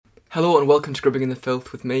Hello and welcome to Grubbing in the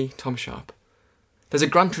Filth with me, Tom Sharp. There's a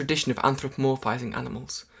grand tradition of anthropomorphising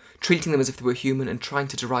animals, treating them as if they were human and trying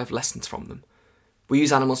to derive lessons from them. We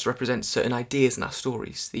use animals to represent certain ideas in our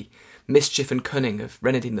stories, the mischief and cunning of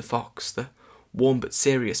Renadine the fox, the warm but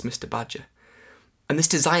serious Mr. Badger. And this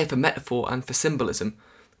desire for metaphor and for symbolism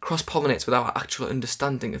cross-pollinates with our actual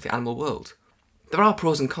understanding of the animal world. There are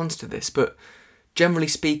pros and cons to this, but generally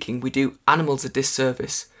speaking, we do animals a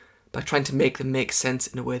disservice by trying to make them make sense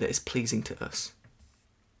in a way that is pleasing to us.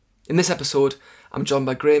 In this episode, I'm joined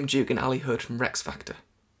by Graham Duke and Ali Hood from Rex Factor.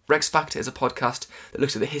 Rex Factor is a podcast that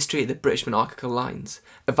looks at the history of the British monarchical lines,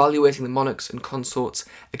 evaluating the monarchs and consorts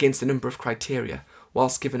against a number of criteria,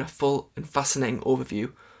 whilst giving a full and fascinating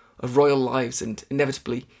overview of royal lives and,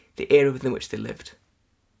 inevitably, the era within which they lived.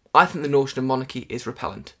 I think the notion of monarchy is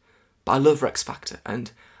repellent, but I love Rex Factor,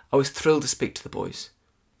 and I was thrilled to speak to the boys.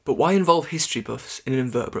 But why involve history buffs in an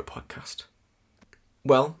invertebrate podcast?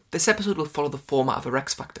 Well, this episode will follow the format of a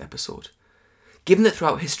Rex Factor episode. Given that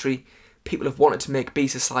throughout history, people have wanted to make bee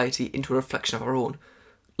society into a reflection of our own,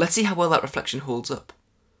 let's see how well that reflection holds up.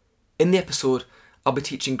 In the episode, I'll be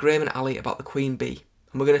teaching Graham and Ali about the queen bee,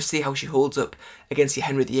 and we're going to see how she holds up against your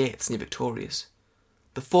Henry VIII's and your Victorias.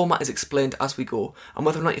 The format is explained as we go, and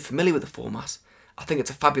whether or not you're familiar with the format, I think it's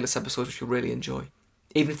a fabulous episode which you'll really enjoy,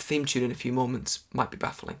 even if the theme tune in a few moments might be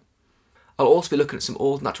baffling. I'll also be looking at some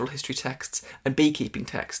old natural history texts and beekeeping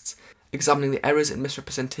texts, examining the errors and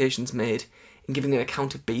misrepresentations made in giving an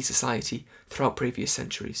account of bee society throughout previous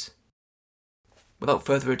centuries. Without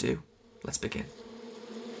further ado, let's begin.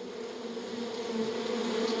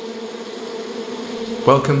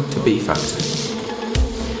 Welcome to Bee Factor.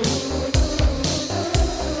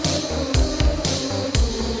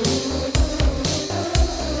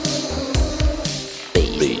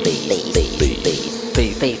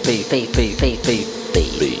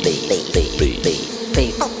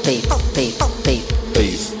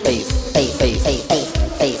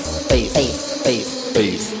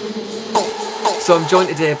 So I'm joined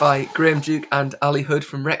today by Graham Duke and Ali Hood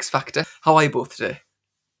from Rex Factor. How are you both today?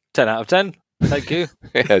 10 out of 10. Thank you.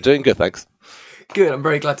 Yeah, doing good, thanks. Good, I'm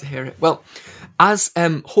very glad to hear it. Well, as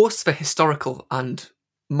hosts of a historical and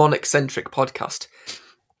monarch-centric podcast,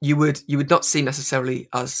 you would not seem necessarily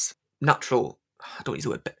as natural. I don't use the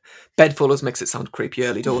word bedfellows, makes it sound creepy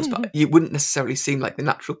early doors, but you wouldn't necessarily seem like the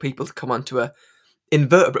natural people to come onto a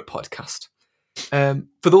invertebrate podcast.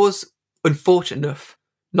 For those unfortunate enough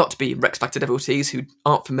not to be Rex Factor devotees who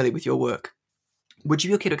aren't familiar with your work, would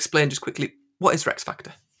you be okay to explain just quickly what is Rex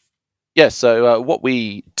Factor? Yeah, so what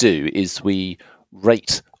we do is we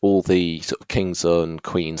rate all the sort of kings and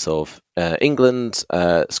queens of England,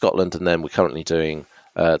 Scotland, and then we're currently doing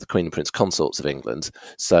the Queen and Prince Consorts of England.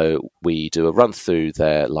 So we do a run through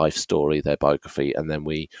their life story, their biography, and then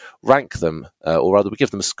we rank them, or rather we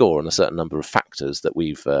give them a score on a certain number of factors that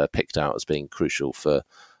we've picked out as being crucial for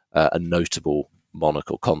a notable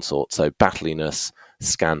monarch or consort. So battliness,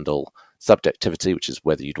 scandal, subjectivity, which is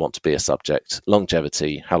whether you'd want to be a subject,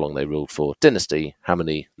 longevity, how long they ruled for, dynasty, how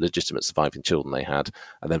many legitimate surviving children they had,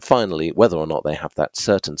 and then finally, whether or not they have that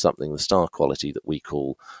certain something, the star quality that we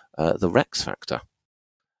call the Rex Factor.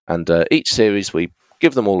 And each series, we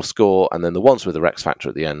give them all a score, and then the ones with the Rex Factor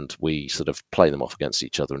at the end, we sort of play them off against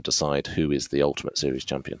each other and decide who is the ultimate series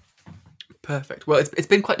champion. Perfect. Well, it's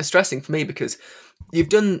been quite distressing for me because you've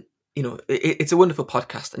done, it's a wonderful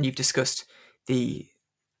podcast, and you've discussed the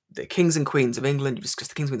kings and queens of England, you've discussed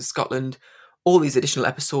the kings and queens of Scotland, all these additional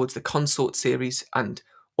episodes, the consort series, and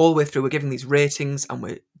all the way through we're giving these ratings and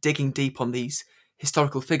we're digging deep on these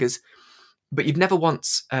historical figures, but you've never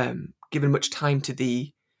once given much time to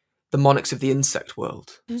the monarchs of the insect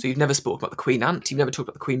world. So you've never spoken about the queen ant, you've never talked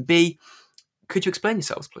about the queen bee. Could you explain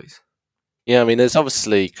yourselves, please? Yeah, I mean, there's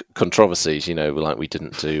obviously controversies, like we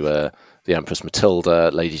didn't do the Empress Matilda,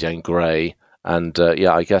 Lady Jane Grey, and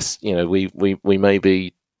I guess, we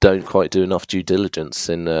maybe don't quite do enough due diligence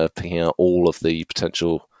in picking out all of the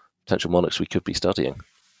potential monarchs we could be studying.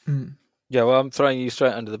 Mm. Yeah, well, I'm throwing you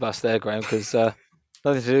straight under the bus there, Graham, because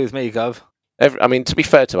nothing to do with me, Gov. To be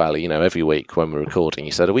fair to Ali, every week when we're recording,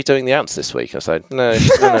 he said, "Are we doing the ants this week?" I said, "No."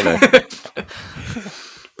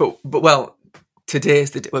 But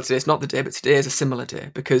today's not the day, but today is a similar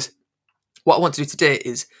day, because what I want to do today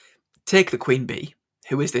is take the queen bee,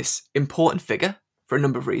 who is this important figure for a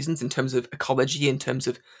number of reasons, in terms of ecology, in terms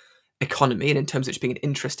of economy, and in terms of just being an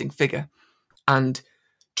interesting figure, and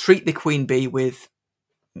treat the queen bee with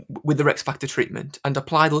the Rex Factor treatment and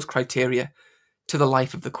apply those criteria to the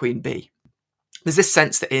life of the queen bee. There's this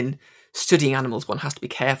sense that in studying animals, one has to be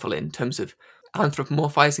careful in terms of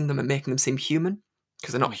anthropomorphizing them and making them seem human,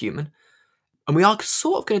 because they're not human. And we are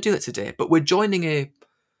sort of going to do that today, but we're joining a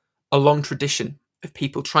a long tradition of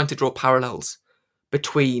people trying to draw parallels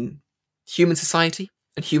between human society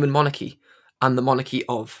and human monarchy and the monarchy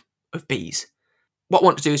of bees. What I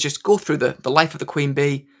want to do is just go through the life of the queen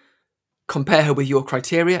bee, compare her with your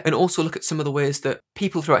criteria, and also look at some of the ways that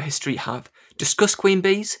people throughout history have discussed queen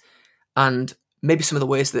bees, and maybe some of the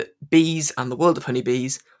ways that bees and the world of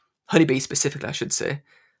honeybees specifically, I should say,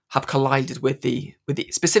 have collided with the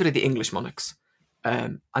specifically the English monarchs,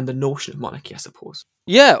 and the notion of monarchy, I suppose.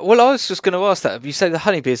 Yeah, well, I was just going to ask that. You say the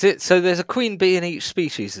honeybee, is it? So there's a queen bee in each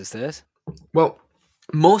species, is there? Well,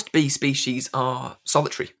 most bee species are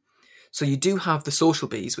solitary. So you do have the social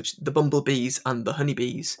bees, which the bumblebees and the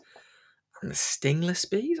honeybees, and the stingless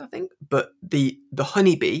bees, I think. But the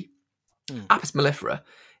honeybee, Apis mellifera,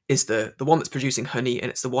 is the one that's producing honey,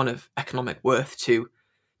 and it's the one of economic worth to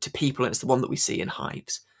people, and it's the one that we see in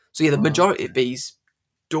hives. So yeah, the majority of bees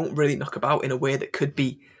don't really knock about in a way that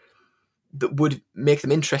would make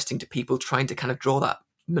them interesting to people trying to kind of draw that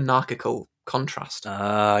monarchical contrast.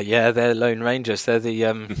 Yeah, they're Lone Rangers. They're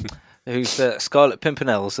the who's the Scarlet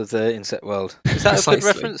Pimpernels of the insect world. Is that a good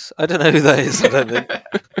reference? I don't know who that is. I don't think.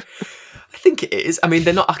 I think it is. I mean,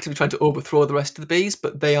 they're not actively trying to overthrow the rest of the bees,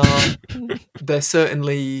 but they're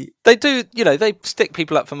certainly... They do, they stick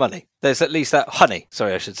people up for money. There's at least that honey.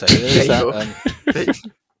 Sorry, I should say. There is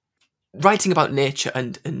that, writing about nature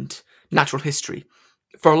and natural history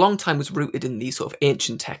for a long time was rooted in these sort of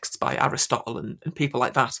ancient texts by Aristotle and people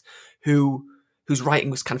like that, whose writing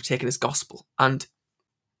was kind of taken as gospel. And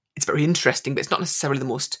it's very interesting, but it's not necessarily the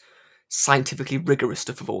most scientifically rigorous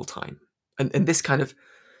stuff of all time. And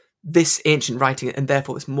this ancient writing, and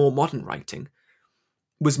therefore this more modern writing,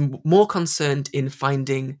 was more concerned in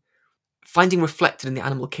finding reflected in the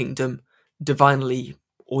animal kingdom divinely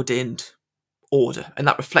ordained order, and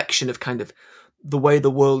that reflection of kind of the way the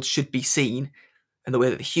world should be seen and the way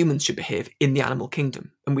that the humans should behave in the animal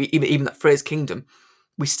kingdom. And we even that phrase kingdom,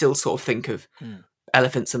 we still sort of think of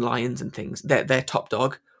elephants and lions and things. They're top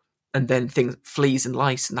dog, and then things, fleas and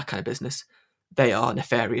lice and that kind of business, they are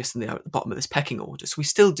nefarious and they are at the bottom of this pecking order. So we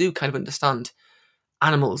still do kind of understand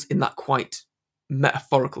animals in that quite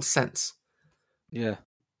metaphorical sense. Yeah.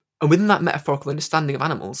 And within that metaphorical understanding of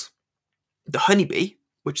animals, the honeybee,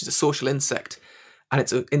 which is a social insect, and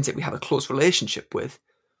it's an insect we have a close relationship with,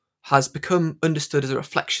 has become understood as a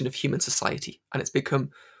reflection of human society, and it's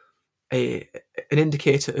become an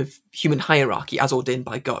indicator of human hierarchy as ordained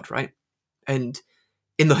by God, right? And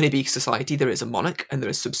in the honeybee society, there is a monarch, and there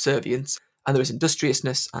is subservience, and there is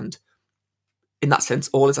industriousness, and in that sense,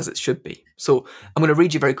 all is as it should be. So I'm going to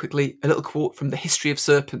read you very quickly a little quote from The History of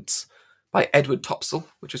Serpents by Edward Topsell,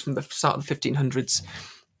 which was from the start of the 1500s.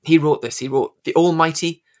 He wrote this. He wrote, "The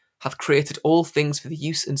Almighty hath created all things for the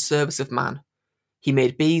use and service of man. He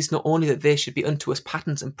made bees not only that they should be unto us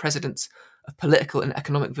patterns and precedents of political and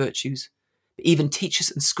economic virtues, but even teachers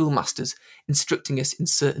and schoolmasters, instructing us in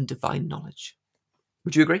certain divine knowledge."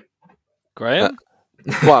 Would you agree? Graham?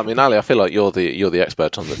 Well, I mean, Ali, I feel like you're the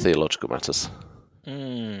expert on the theological matters.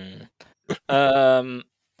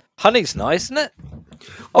 Honey's nice, isn't it?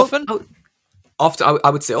 Often? Often, I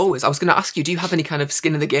would say always. I was going to ask you, do you have any kind of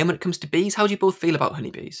skin in the game when it comes to bees? How do you both feel about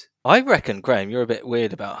honeybees? I reckon, Graham, you're a bit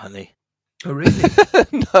weird about honey. Oh, really?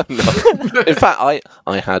 No. In fact,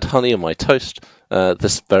 I had honey on my toast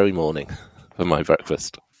this very morning for my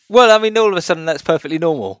breakfast. Well, I mean, all of a sudden that's perfectly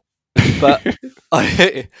normal. But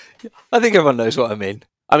I think everyone knows what I mean.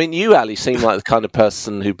 I mean, you, Ali, seem like the kind of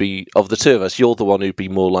person who'd be, of the two of us, you're the one who'd be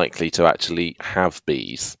more likely to actually have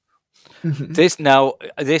bees. This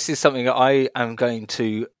is something that I am going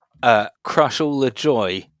to crush all the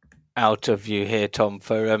joy out of you here, Tom,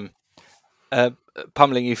 for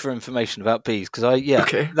pummeling you for information about bees, because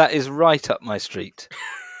that is right up my street.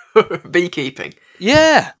 Beekeeping.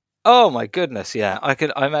 Yeah. Oh my goodness. Yeah. I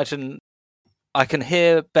imagine I can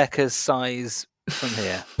hear Becca's sighs from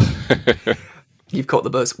here. You've caught the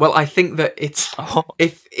buzz. Well, I think that it's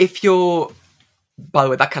if you're, by the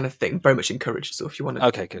way, that kind of thing very much encouraged. So if you want to,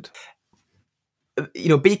 okay, good.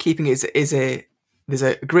 Beekeeping there's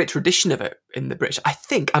a great tradition of it in the British. I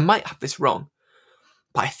think I might have this wrong,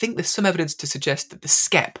 but I think there's some evidence to suggest that the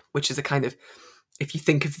skep, which is a kind of, if you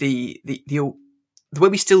think of the way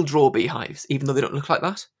we still draw beehives, even though they don't look like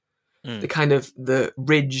that, the kind of the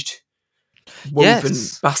ridged woven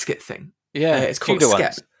basket thing. Yeah, it's called a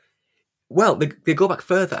skep. Well, they go back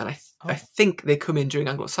further, and I think they come in during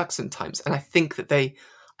Anglo-Saxon times, and I think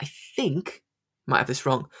might have this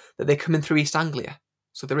wrong, that they come in through East Anglia.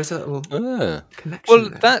 So there is a little connection. Well,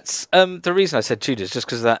 there. That's the reason I said Tudors, just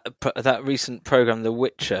because that recent programme, The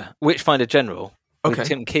Witcher, Witchfinder General, with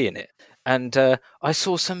Tim Key in it, and I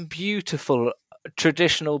saw some beautiful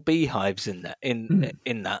traditional beehives in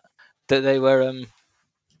that. that they were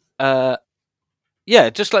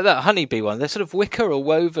yeah, just like that honeybee one. They're sort of wicker or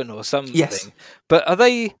woven or something. Yes. But are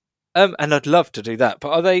they? And I'd love to do that.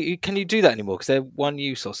 But are they? Can you do that anymore? Because they're one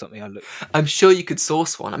use or something. I'm sure you could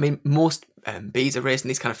source one. I mean, most bees are raised in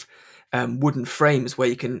these kind of wooden frames where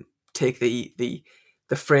you can take the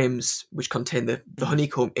frames which contain the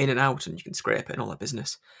honeycomb in and out, and you can scrape it and all that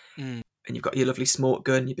business. And you've got your lovely smoke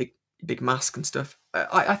gun, your big mask and stuff.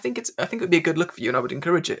 I think it would be a good look for you, and I would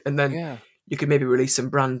encourage it. And then you could maybe release some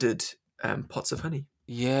branded pots of honey.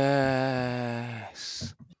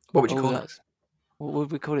 Yes. What would you call that? What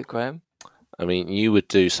would we call it, Graham? I mean, you would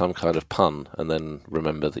do some kind of pun, and then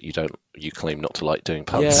remember that you claim not to like doing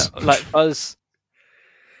puns. Yeah, like Buzz.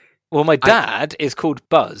 Well, my dad is called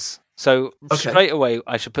Buzz, so straight away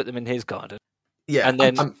I should put them in his garden. Yeah, and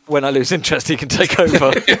then when I lose interest, he can take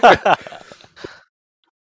over.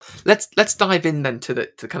 Let's dive in then to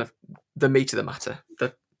kind of the meat of the matter,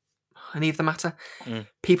 the honey of the matter.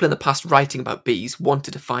 People in the past writing about bees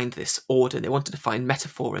wanted to find this order, and they wanted to find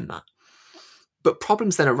metaphor in that. But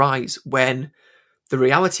problems then arise when the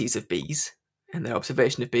realities of bees and their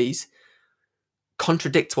observation of bees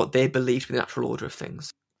contradict what they believed to be the natural order of things.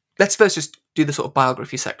 Let's first just do the sort of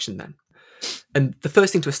biography section then. And the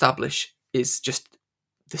first thing to establish is just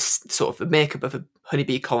this sort of the makeup of a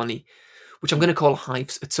honeybee colony, which I'm going to call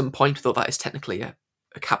hives at some point, though that is technically a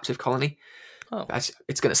captive colony.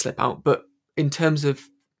 It's going to slip out. But in terms of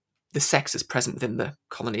the sexes present within the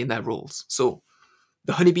colony and their roles. So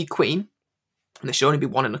the honeybee queen, and there should only be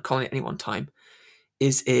one in a colony at any one time,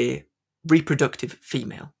 is a reproductive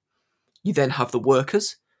female. You then have the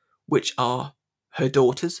workers, which are her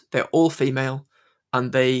daughters. They're all female,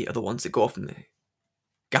 and they are the ones that go off and they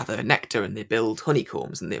gather nectar and they build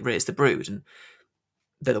honeycombs and they raise the brood, and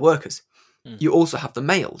they're the workers. You also have the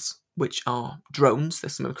males, which are drones.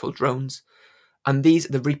 There's something called drones, and these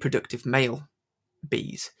are the reproductive male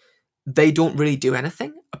bees. They don't really do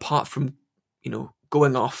anything apart from,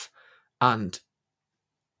 going off and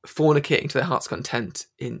fornicating to their heart's content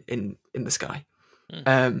in the sky.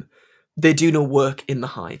 They do no work in the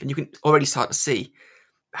hive, and you can already start to see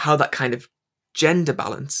how that kind of gender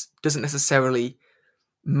balance doesn't necessarily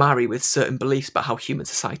marry with certain beliefs about how human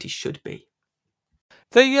society should be.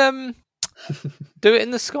 They do it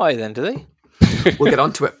in the sky then, do they? We'll get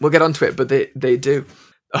onto it, but they do.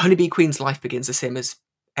 A honeybee queen's life begins the same as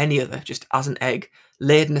any other, just as an egg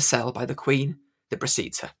laid in a cell by the queen that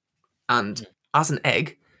precedes her. And as an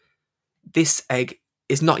egg, this egg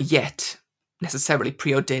is not yet necessarily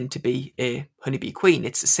preordained to be a honeybee queen.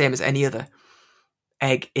 It's the same as any other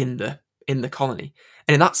egg in the colony.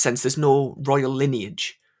 And in that sense, there's no royal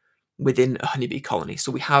lineage within a honeybee colony.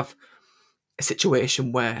 So we have a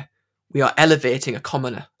situation where we are elevating a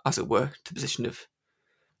commoner, as it were, to the position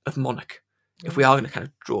of monarch, if we are going to kind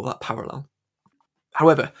of draw that parallel.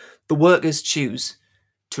 However, the workers choose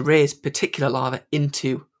to raise particular larvae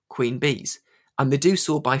into queen bees, and they do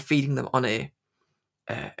so by feeding them on a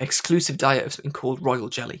exclusive diet of something called royal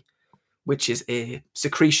jelly, which is a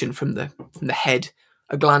secretion from the head,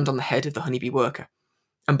 a gland on the head of the honeybee worker.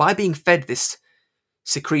 And by being fed this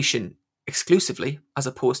secretion exclusively, as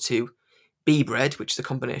opposed to bee bread, which is a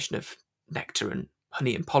combination of nectar and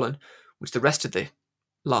honey and pollen, which the rest of the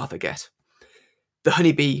larvae get, the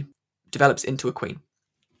honeybee develops into a queen.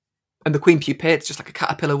 And the queen pupates just like a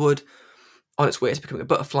caterpillar would, on its way to becoming a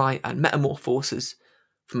butterfly, and metamorphoses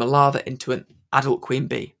from a larva into an adult queen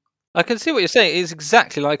bee. I can see what you're saying. It's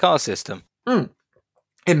exactly like our system. In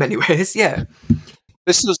many ways, yeah.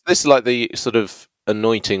 This is like the sort of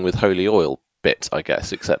anointing with holy oil bit, I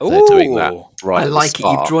guess, except they're doing that right. I like it.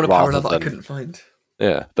 You've drawn a parallel that I couldn't find.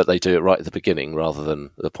 Yeah, but they do it right at the beginning rather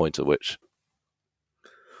than the point at which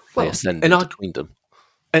they ascend into queendom.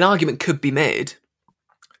 An argument could be made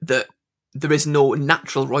that there is no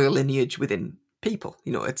natural royal lineage within people.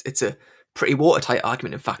 It's a pretty watertight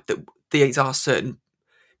argument, in fact, that these are certain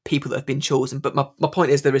people that have been chosen. But my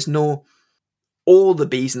point is, there is no... All the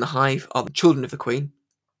bees in the hive are the children of the queen,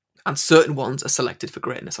 and certain ones are selected for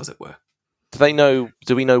greatness, as it were.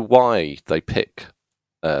 Do we know why they pick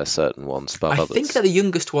certain ones above others? I think they're the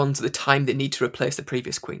youngest ones at the time they need to replace the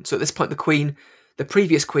previous queen. So at this point, the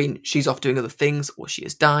previous queen, she's off doing other things, or she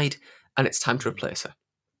has died, and it's time to replace her.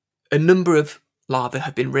 A number of larvae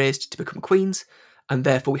have been raised to become queens, and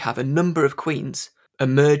therefore we have a number of queens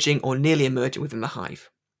emerging or nearly emerging within the hive.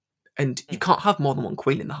 And you can't have more than one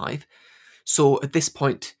queen in the hive. So at this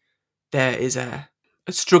point, there is a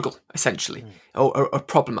struggle, essentially, or a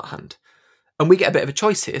problem at hand. And we get a bit of a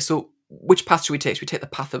choice here. So which path should we take? Should we take the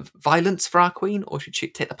path of violence for our queen, or should we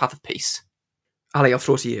take the path of peace? Ali, I'll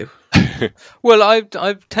throw to you. Well,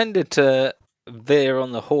 I've tended to veer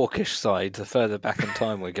on the hawkish side the further back in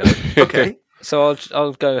time we go. Okay. So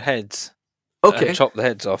I'll go heads. Okay. And chop the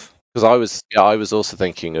heads off. Because I was also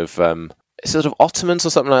thinking of sort of Ottomans or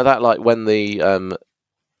something like that, like when the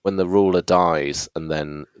ruler dies and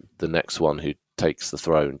then the next one who takes the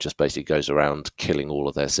throne just basically goes around killing all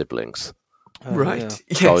of their siblings. Right. Yeah.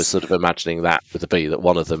 Yes. So I was sort of imagining that with the bee, that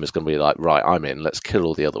one of them is going to be like, right, I'm in, let's kill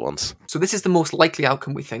all the other ones. So this is the most likely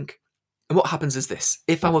outcome, we think. And what happens is this.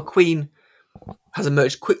 If our queen has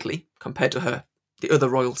emerged quickly compared to the other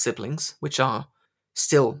royal siblings, which are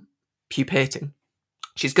still pupating,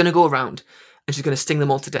 she's going to go around and she's going to sting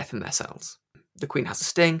them all to death in their cells. The queen has a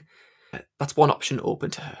sting. That's one option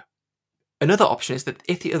open to her. Another option is that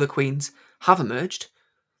if the other queens have emerged,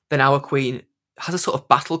 then our queen has a sort of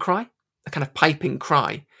battle cry, a kind of piping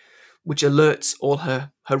cry, which alerts all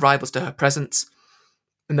her rivals to her presence,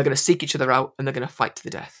 and they're going to seek each other out and they're going to fight to the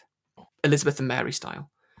death, Elizabeth and Mary style.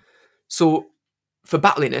 So for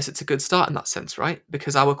battliness, it's a good start in that sense, right?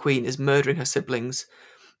 Because our queen is murdering her siblings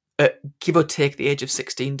at, give or take, the age of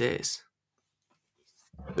 16 days.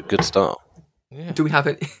 A good start. Yeah. Do we have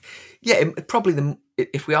it? Yeah, probably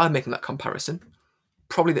if we are making that comparison,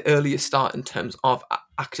 probably the earliest start in terms of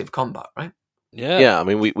active combat, right? Yeah. I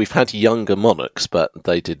mean, we've had younger monarchs, but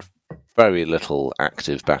they did very little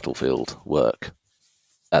active battlefield work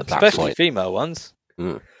at that Especially point. female ones.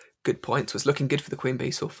 Good point. So it's looking good for the queen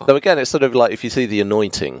bee so far. So again, it's sort of like if you see the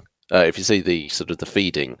anointing, if you see the sort of the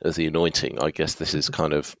feeding as the anointing, I guess this is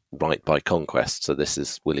kind of right by conquest. So this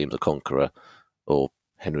is William the Conqueror or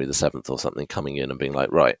Henry VII or something coming in and being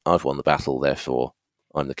like, right, I've won the battle, therefore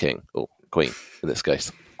I'm the king or queen in this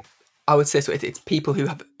case. I would say so. It's people who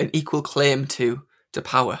have an equal claim to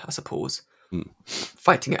power, I suppose,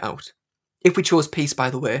 fighting it out. If we chose peace,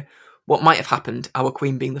 by the way, what might have happened, our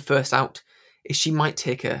queen being the first out, is she might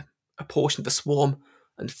take a portion of the swarm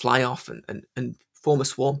and fly off and form a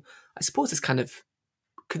swarm. I suppose it's kind of,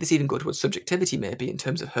 could this even go towards subjectivity maybe in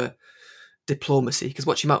terms of her diplomacy? Because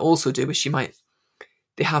what she might also do is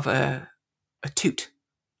they have a toot,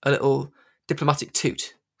 a little diplomatic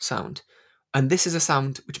toot sound. And this is a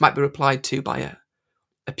sound which might be replied to by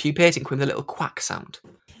a pupating queen with a little quack sound.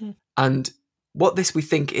 And what this we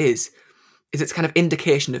think is it's kind of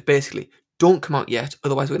indication of basically, don't come out yet,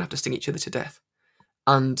 otherwise we're going to have to sting each other to death.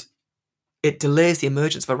 And it delays the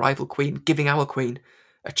emergence of a rival queen, giving our queen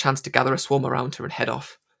a chance to gather a swarm around her and head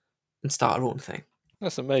off and start her own thing.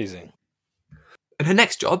 That's amazing. And her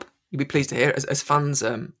next job, you'll be pleased to hear, as fans,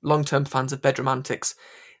 long-term fans of bedroom antics,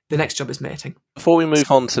 the next job is mating. Before we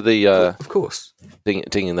move on to the Of course.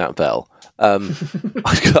 dinging that bell,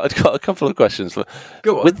 I've got a couple of questions.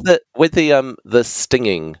 Go on. With the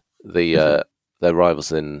stinging their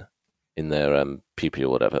rivals in their pupae or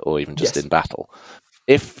whatever, or even just Yes. in battle.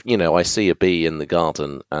 If I see a bee in the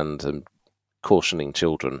garden and cautioning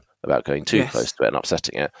children about going too Yes. close to it and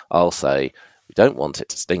upsetting it, I'll say we don't want it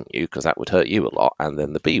to sting you because that would hurt you a lot, and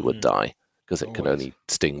then the bee would die because it can Always. only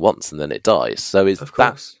sting once and then it dies. So is Of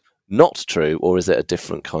that course. not true, or is it a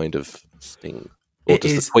different kind of sting? Or It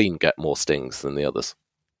does is- the queen get more stings than the others?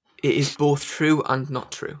 It is both true and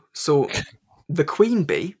not true. So the queen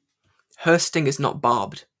bee, her sting is not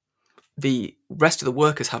barbed. The rest of the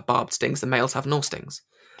workers have barbed stings, the males have no stings.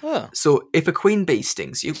 Oh. So if a queen bee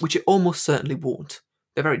stings you, which it almost certainly won't,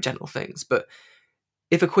 they're very gentle things, but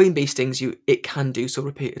if a queen bee stings you, it can do so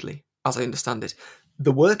repeatedly, as I understand it.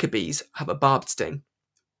 The worker bees have a barbed sting.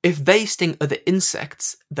 If they sting other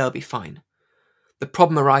insects, they'll be fine. The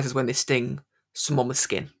problem arises when they sting someone with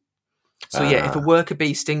skin. So yeah, if a worker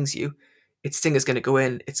bee stings you, its sting is going to go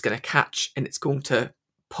in, it's going to catch, and it's going to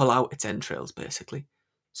pull out its entrails, basically.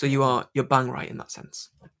 So you're bang right in that sense.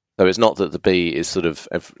 So it's not that the bee is sort of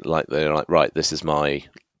like they're like, right, this is my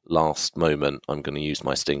last moment, I'm going to use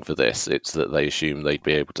my sting for this. It's that they assume they'd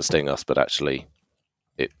be able to sting us, but actually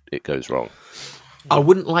it goes wrong. I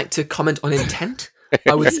wouldn't like to comment on intent.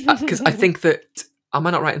 I would, because I think that, am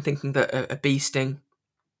I not right in thinking that a bee sting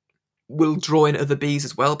will draw in other bees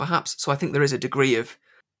as well, perhaps? So I think there is a degree of,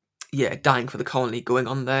 dying for the colony going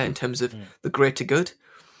on there in terms of the greater good.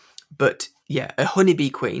 But yeah, a honeybee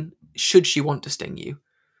queen, should she want to sting you,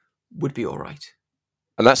 would be all right.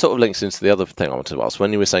 And that sort of links into the other thing I wanted to ask.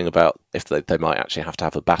 When you were saying about if they might actually have to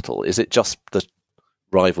have a battle, is it just the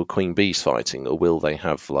rival queen bees fighting, or will they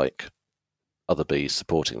have like other bees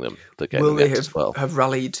supporting them that get Will them they as well? have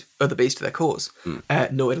rallied other bees to their cause?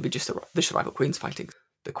 No, it'll be just the rival queens fighting.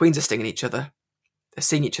 The queens are stinging each other, they're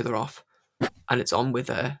seeing each other off, and it's on with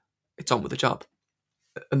the job.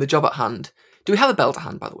 And the job at hand. Do we have a bell to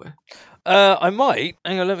hand, by the way? I might.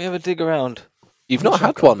 Hang on, let me have a dig around. You've I'm not sure had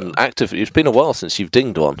I've got one active. It's been a while since you've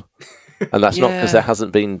dinged one, and that's not because Yeah. there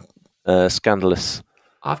hasn't been Scandalous.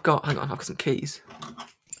 I've got some keys.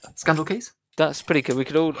 Scandal keys? That's pretty good. We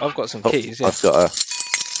could all. I've got some Oh, keys. Yeah. I've got a.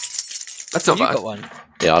 That's not You bad. got one.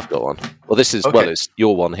 Yeah, I've got one. Well, this is Okay. it's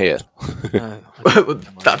your one here. No. Well,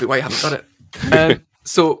 that'd be why you haven't got it.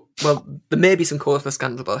 There may be some cause for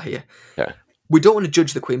scandal about here. Yeah. We don't want to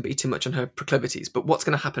judge the Queen Bee too much on her proclivities, but what's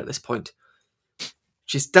going to happen at this point?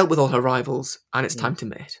 She's dealt with all her rivals, and it's time to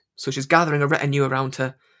mate. So she's gathering a retinue around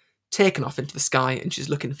her, taken off into the sky, and she's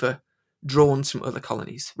looking for drones from other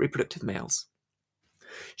colonies, reproductive males.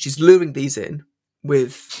 She's luring these in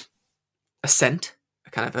with a scent, a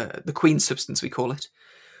kind of the queen substance we call it,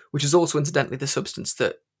 which is also incidentally the substance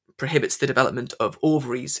that prohibits the development of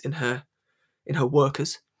ovaries in her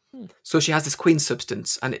workers. So she has this queen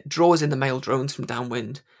substance, and it draws in the male drones from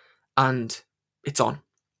downwind, and it's on.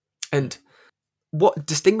 And what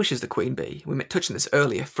distinguishes the queen bee, we touched on this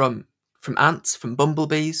earlier, from ants, from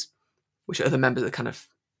bumblebees, which are other members of kind of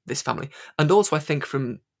this family, and also I think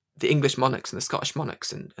from the English monarchs and the Scottish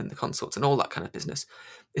monarchs and the consorts and all that kind of business,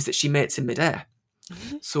 is that she mates in midair.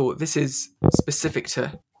 So this is specific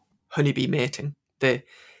to honeybee mating. They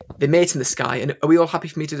mate in the sky, and are we all happy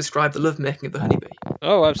for me to describe the love making of the honeybee?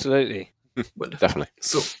 Oh, absolutely. Wonderful. Definitely.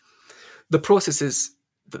 So the process is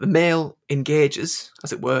that the male engages,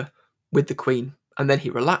 as it were, with the queen, and then he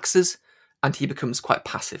relaxes and he becomes quite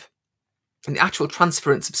passive. And the actual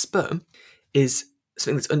transference of sperm is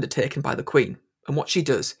something that's undertaken by the queen. And what she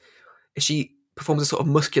does is she performs a sort of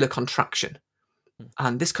muscular contraction.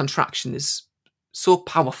 And this contraction is so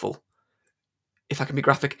powerful, if I can be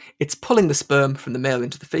graphic, it's pulling the sperm from the male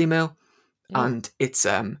into the female, and it's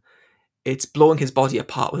blowing his body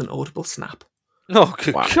apart with an audible snap. Oh,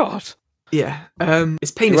 good Wow. God. Yeah.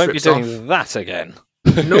 His You penis won't be rips doing off. that again.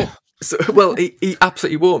 No. So, well, he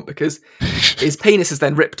absolutely won't, because his penis is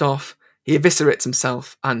then ripped off, he eviscerates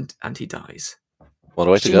himself, and he dies. What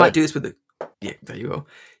a way to She go. might do this with yeah, there you go.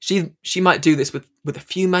 She might do this with a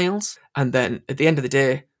few males, and then at the end of the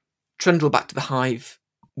day, trundle back to the hive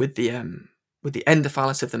with the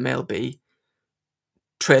endophallus of the male bee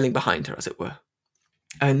trailing behind her, as it were.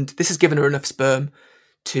 And this has given her enough sperm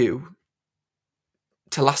to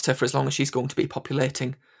last her for as long as she's going to be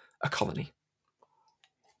populating a colony.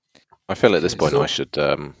 I feel at this point So- I should.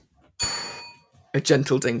 A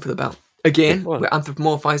gentle ding for the bell. Again, Well- we're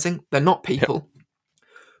anthropomorphizing. They're not people,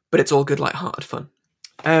 but it's all good, light-hearted fun.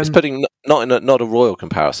 It's putting not a royal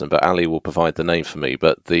comparison, but Ali will provide the name for me.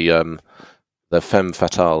 But the femme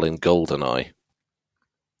fatale in Goldeneye.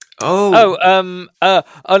 Oh,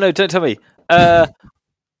 Oh no! Don't tell me. All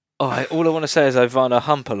I want to say is Ivana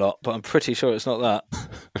Hump a lot, but I'm pretty sure it's not that.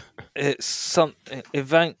 It's something.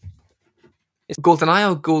 GoldenEye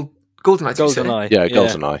or GoldenEye? did you say? GoldenEye. Yeah,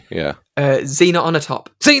 Goldeneye. Yeah. Xena on a top.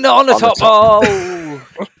 Xena on the On the top. top.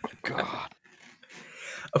 Oh God!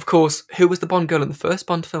 Of course, who was the Bond girl in the first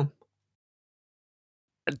Bond film?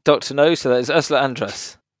 Dr. No. So that is Ursula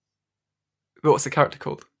Andress. What's the character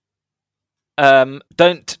called? Don't.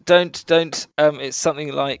 It's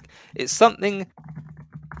something like it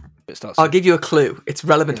starts. I'll give you a clue. It's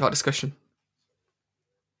relevant to our discussion.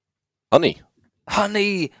 Honey.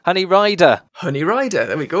 Honey Rider. Honey Rider.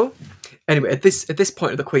 There we go. Anyway, at this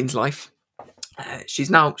point of the Queen's life, she's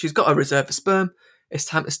got a reserve of sperm. It's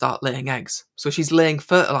time to start laying eggs. So she's laying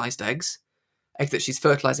fertilized eggs that she's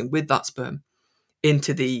fertilizing with that sperm,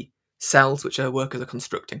 into the cells which her workers are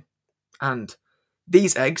constructing. And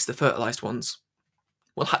these eggs, the fertilized ones,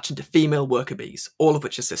 will hatch into female worker bees, all of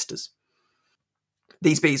which are sisters.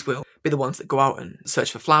 These bees will be the ones that go out and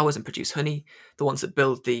search for flowers and produce honey, the ones that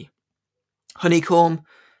build the honeycomb,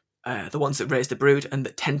 the ones that raise the brood, and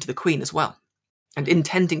that tend to the queen as well. And in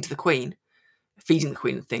tending to the queen, feeding the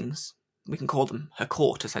queen and things, we can call them her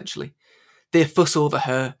court, essentially. They fuss over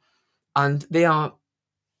her, and they are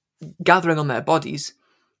gathering on their bodies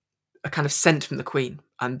a kind of scent from the queen.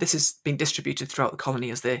 And this is being distributed throughout the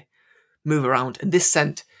colony as they move around. And this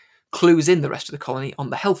scent clues in the rest of the colony on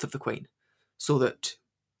the health of the queen, so that,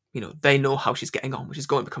 they know how she's getting on, which is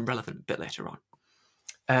going to become relevant a bit later on.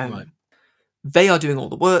 Right. They are doing all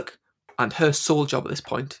the work, and her sole job at this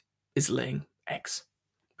point is laying eggs.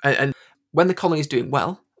 And when the colony is doing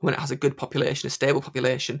well, when it has a good population, a stable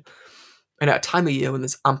population, and at a time of year when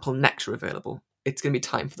there's ample nectar available, it's going to be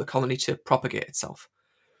time for the colony to propagate itself.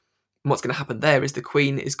 And what's going to happen there is the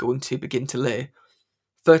queen is going to begin to lay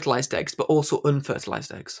fertilized eggs, but also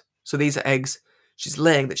unfertilized eggs. So these are eggs she's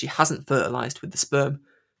laying that she hasn't fertilized with the sperm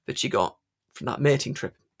that she got from that mating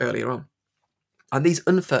trip earlier on. And these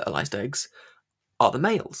unfertilized eggs are the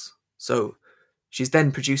males. So she's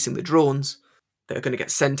then producing the drones that are going to get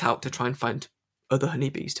sent out to try and find other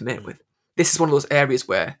honeybees to mate with. This is one of those areas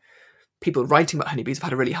where people writing about honeybees have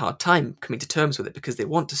had a really hard time coming to terms with it because they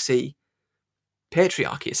want to see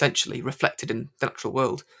patriarchy essentially reflected in the natural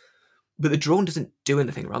world. But the drone doesn't do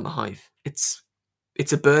anything around the hive. It's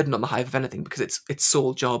a burden on the hive, if anything, because its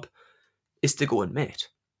sole job is to go and mate.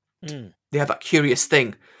 They have that curious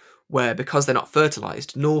thing where, because they're not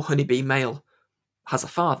fertilised, no honeybee male has a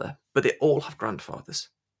father, but they all have grandfathers.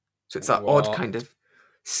 So it's that odd kind of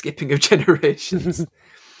skipping of generations.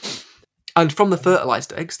 And from the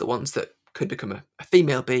fertilised eggs, the ones that could become a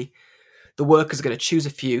female bee, the workers are going to choose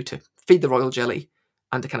a few to feed the royal jelly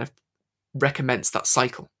and to kind of recommence that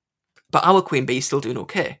cycle. But our queen bee is still doing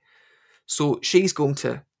okay. So she's going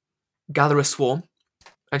to gather a swarm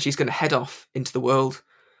and she's going to head off into the world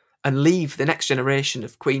and leave the next generation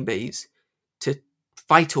of queen bees to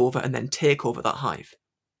fight over and then take over that hive.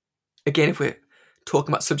 Again, if we're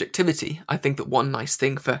talking about subjectivity, I think that one nice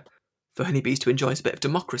thing for honeybees to enjoy is a bit of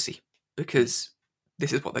democracy, because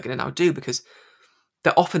this is what they're going to now do, because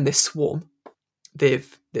they're often this swarm.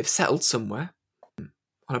 They've settled somewhere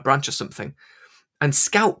on a branch or something, and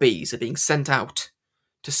scout bees are being sent out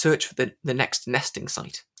to search for the next nesting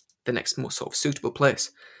site, the next more sort of suitable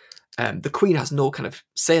place. The queen has no kind of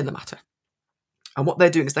say in the matter. And what they're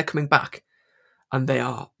doing is they're coming back and they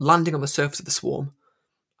are landing on the surface of the swarm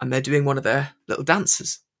and they're doing one of their little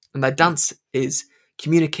dances. And their dance is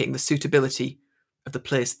communicating the suitability of the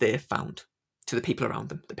place they've found to the people around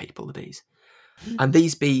them, the bees. And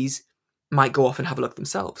these bees might go off and have a look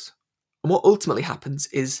themselves. And what ultimately happens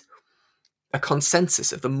is a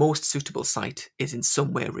consensus of the most suitable site is in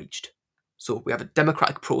some way reached. So we have a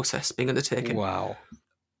democratic process being undertaken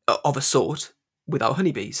of a sort with our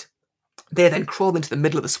honeybees. They then crawl into the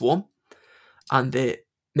middle of the swarm and they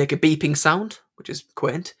make a beeping sound, which is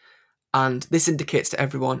quaint. And this indicates to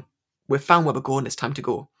everyone, we've found where we're going, it's time to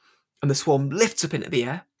go. And the swarm lifts up into the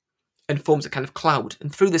air and forms a kind of cloud.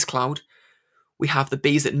 And through this cloud, we have the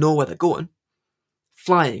bees that know where they're going,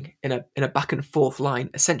 flying in a back and forth line,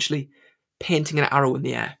 essentially painting an arrow in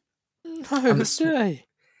the air. And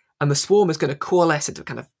the swarm is going to coalesce into a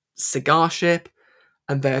kind of cigar shape,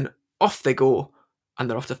 and then off they go, and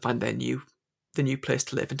they're off to find the new place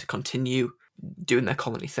to live and to continue doing their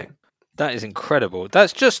colony thing. That is incredible.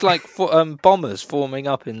 That's just like bombers forming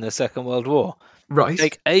up in the Second World War. Right.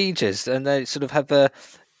 Take ages, and they sort of have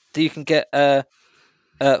you can get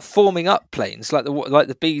forming up planes like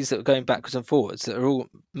the bees that are going backwards and forwards that are all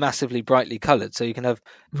massively brightly coloured. So you can have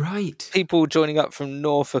people joining up from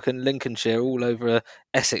Norfolk and Lincolnshire all over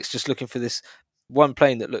Essex, just looking for this one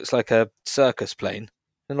plane that looks like a circus plane,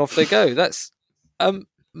 and off they go. That's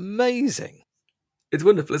amazing. It's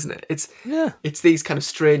wonderful, isn't it? It's these kind of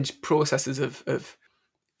strange processes of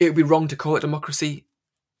it would be wrong to call it democracy,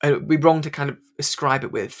 and it would be wrong to kind of ascribe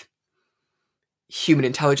it with human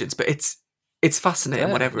intelligence, but it's fascinating,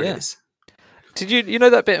 whatever it is. Did you know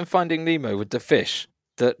that bit in Finding Nemo with the fish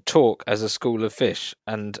that talk as a school of fish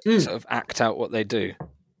and sort of act out what they do?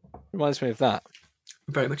 Reminds me of that.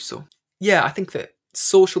 Very much so. Yeah, I think that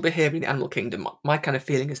social behaviour in the animal kingdom, my kind of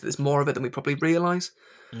feeling is that there's more of it than we probably realise.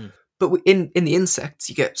 But in the insects,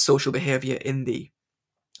 you get social behaviour in the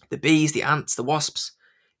bees, the ants, the wasps,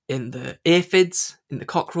 in the aphids, in the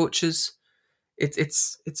cockroaches.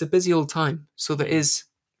 It's a busy old time. So there is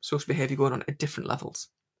social behaviour going on at different levels.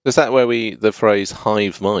 Is that where the phrase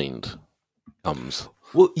hive mind comes?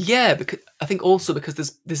 Well, yeah, because I think also because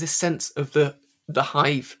there's this sense of the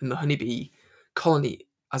hive and the honeybee colony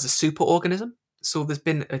as a superorganism. So there's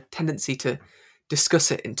been a tendency to discuss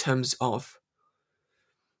it in terms of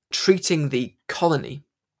treating the colony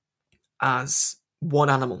as one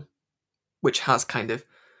animal, which has kind of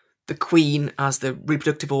the queen as the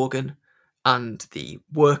reproductive organ and the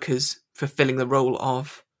workers fulfilling the role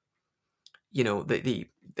of,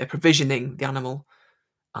 they're provisioning the animal,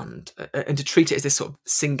 and to treat it as this sort of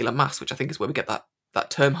singular mass, which I think is where we get that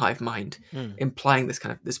term hive mind, implying this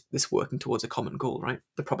kind of this working towards a common goal, right?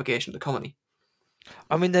 The propagation of the colony.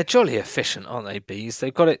 I mean, they're jolly efficient, aren't they, bees?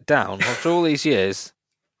 They've got it down after all these years.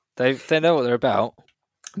 They know what they're about.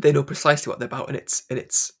 They know precisely what they're about, and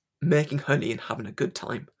it's making honey and having a good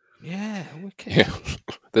time. Yeah, wicked. Yeah.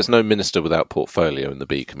 There's no minister without portfolio in the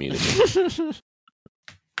bee community.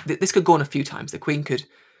 This could go on a few times. The queen could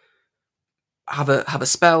have a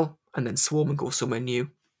spell and then swarm and go somewhere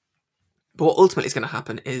new. But what ultimately is going to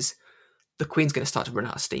happen is the queen's going to start to run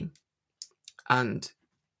out of steam. And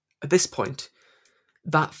at this point,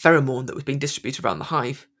 that pheromone that was being distributed around the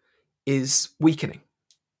hive is weakening.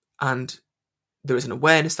 And there is an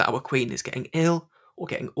awareness that our queen is getting ill or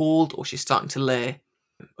getting old, or she's starting to lay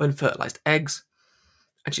unfertilised eggs,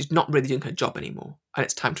 and she's not really doing her job anymore, and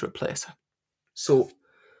it's time to replace her. So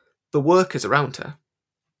the workers around her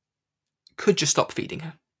could just stop feeding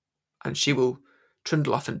her, and she will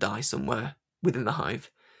trundle off and die somewhere within the hive.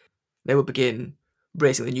 They will begin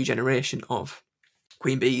raising the new generation of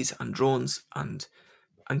queen bees and drones and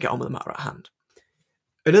get on with the matter at hand.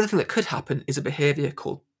 Another thing that could happen is a behaviour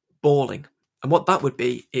called balling. And what that would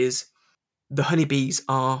be is the honeybees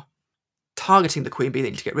are targeting the queen bee they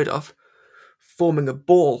need to get rid of, forming a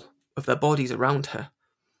ball of their bodies around her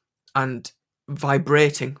and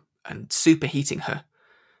vibrating and superheating her.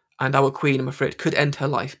 And our queen, I'm afraid, could end her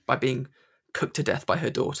life by being cooked to death by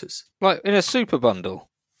her daughters. Like in a super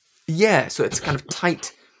bundle? Yeah, so it's kind of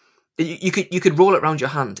tight. You could roll it around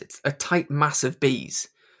your hand. It's a tight mass of bees.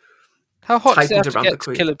 How hot does it have tightened to around get the to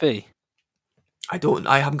queen. kill a bee? I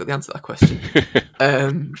haven't got the answer to that question.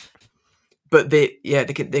 But they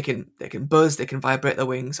can buzz, they can vibrate their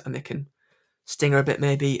wings, and they can sting her a bit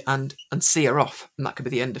maybe, and see her off, and that could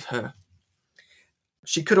be the end of her.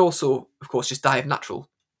 She could also, of course, just die of natural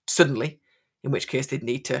suddenly, in which case they'd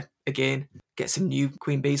need to again get some new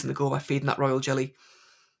queen bees on the go by feeding that royal jelly.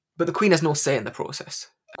 But the queen has no say in the process.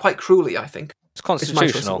 Quite cruelly, I think. It's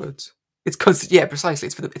constitutional. Yeah, precisely.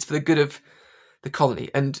 It's for the good of the colony.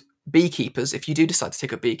 And beekeepers, if you do decide to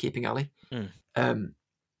take up beekeeping, Ali,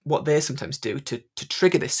 what they sometimes do to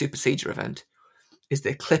trigger this super seizure event is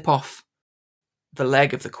they clip off the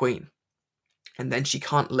leg of the queen, and then she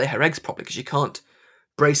can't lay her eggs properly because she can't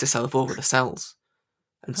brace herself over the cells.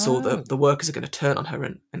 And so the workers are going to turn on her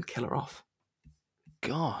and kill her off.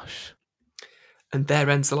 Gosh. And there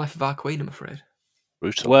ends the life of our queen, I'm afraid.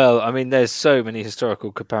 Brutal. Well, I mean, there's so many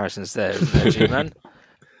historical comparisons there, isn't there, G-Man?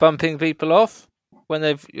 Bumping people off when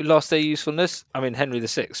they've lost their usefulness. I mean, Henry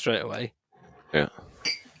VI straight away. Yeah.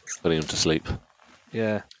 Putting him to sleep.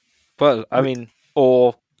 Yeah. Well, I mean,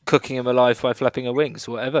 or cooking him alive by flapping her wings,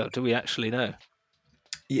 whatever. Do we actually know?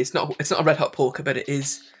 It's not a red hot polka, but it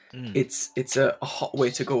is. It's a hot way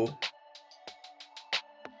to go.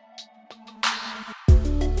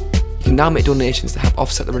 You can now make donations to help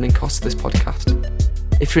offset the running costs of this podcast.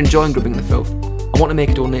 If you're enjoying Grubbing the Filth and want to make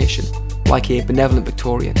a donation, like a benevolent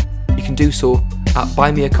Victorian, you can do so at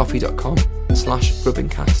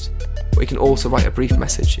buymeacoffee.com/grubbingcast, where you can also write a brief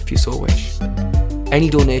message if you so wish.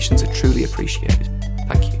 Any donations are truly appreciated.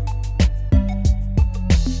 Thank you.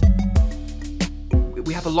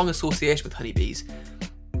 We have a long association with honeybees.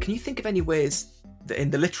 Can you think of any ways that,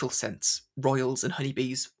 in the literal sense, royals and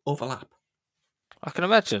honeybees overlap? I can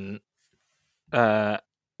imagine the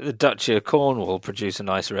Duchy of Cornwall produce a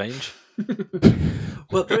nice range.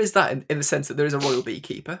 Well, there is that in the sense that there is a royal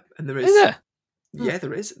beekeeper, and there is. Is there? Yeah,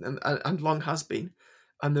 there is, and long has been,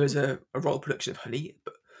 and there is a royal production of honey.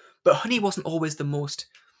 But honey wasn't always the most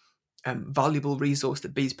valuable resource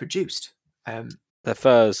that bees produced. Their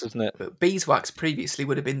furs, isn't it? Beeswax previously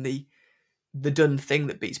would have been the done thing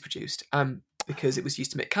that bees produced, because it was used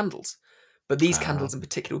to make candles. But these candles in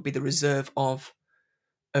particular would be the reserve of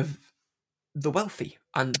the wealthy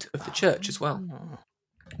and of the church as well.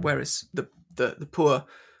 Whereas the poor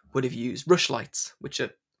would have used rushlights, which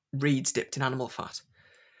are reeds dipped in animal fat.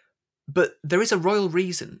 But there is a royal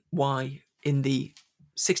reason why in the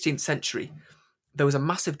 16th century there was a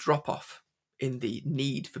massive drop-off in the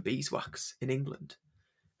need for beeswax in England.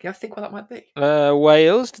 Can you think what that might be?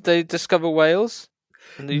 Wales? Did they discover Wales?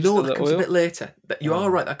 No, that comes a bit later. You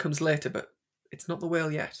are right, that comes later, but it's not the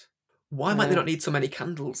whale yet. Why might they not need so many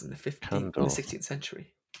candles in the 16th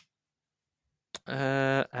century?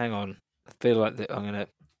 Hang on. I feel like I'm going to...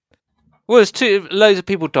 Well, loads of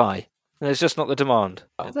people die, and there's just not the demand.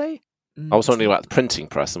 Do they? I was wondering about the printing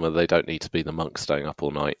press and whether they don't need to be the monks staying up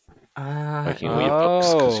all night making all your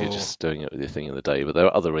books because you're just doing it with your thing in the day. But there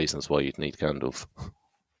are other reasons why you'd need candles.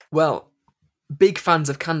 Well, big fans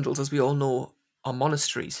of candles, as we all know, are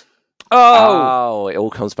monasteries. Oh, it all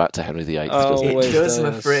comes back to Henry VIII, doesn't it? It does, I'm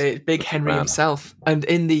afraid. Big Henry himself. And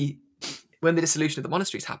when the dissolution of the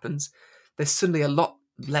monasteries happens, there's suddenly a lot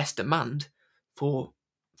less demand for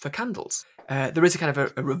candles. There is a kind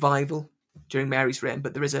of a revival during Mary's reign,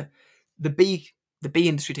 but there is the bee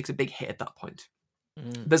industry takes a big hit at that point.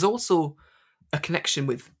 There's also a connection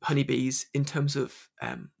with honeybees in terms of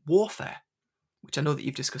warfare, which I know that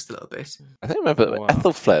you've discussed a little bit. I think I remember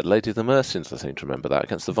Ethelfled, Lady of the Mercians, I seem to remember that,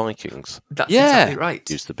 against the Vikings. That's exactly right.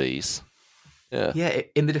 Used the bees. Yeah. Yeah,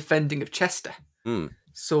 in the defending of Chester.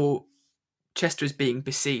 So Chester is being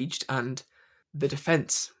besieged and the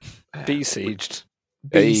defence... Besieged.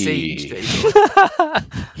 Besieged.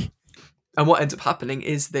 And what ends up happening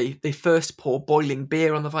is they first pour boiling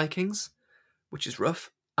beer on the Vikings, which is rough,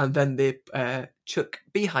 and then they chuck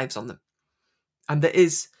beehives on them. And there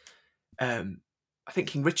is... I think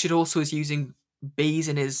King Richard also is using bees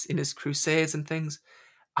in his crusades and things.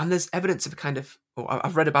 And there's evidence of a kind of...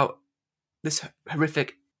 I've read about this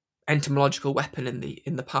horrific entomological weapon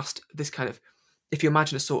in the past. This kind of, if you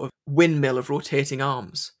imagine a sort of windmill of rotating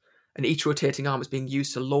arms, and each rotating arm is being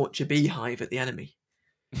used to launch a beehive at the enemy.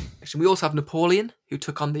 Actually, we also have Napoleon, who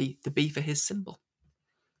took on the bee for his symbol.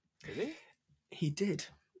 Did he? He did.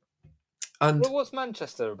 And Well, what's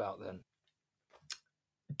Manchester about then?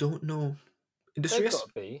 don't know. They've Industrious? got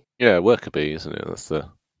a bee. Yeah, worker bee, isn't it? That's the.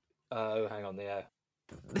 Oh, hang on, yeah.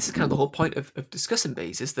 This is kind of the whole point of discussing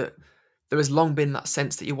bees, is that there has long been that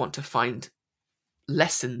sense that you want to find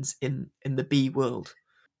lessons in the bee world.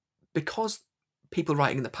 Because people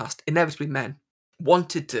writing in the past, inevitably men,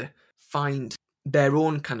 wanted to find their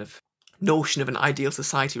own kind of notion of an ideal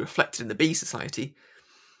society reflected in the bee society,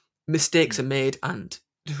 mistakes are made and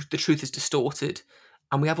the truth is distorted,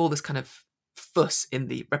 and we have all this kind of fuss in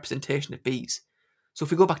the representation of bees. So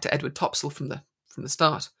if we go back to Edward Topsell from the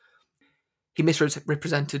start, he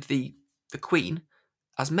misrepresented the queen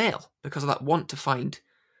as male because of that want to find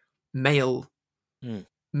male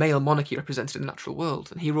monarchy represented in the natural world.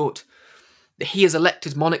 And he wrote that he is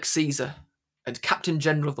elected monarch Caesar and captain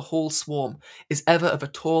general of the whole swarm, is ever of a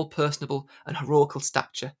tall, personable, and heroical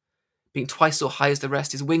stature, being twice so high as the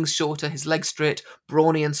rest, his wings shorter, his legs straight,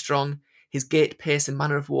 brawny and strong, his gait, pace, and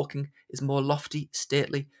manner of walking is more lofty,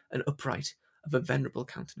 stately, and upright, of a venerable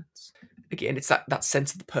countenance. Again, it's that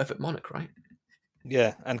sense of the perfect monarch, right?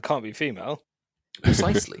 Yeah, and can't be female.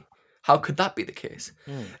 Precisely. How could that be the case?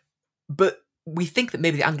 But we think that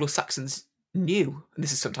maybe the Anglo-Saxons knew, and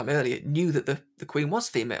this is sometime earlier, knew that the queen was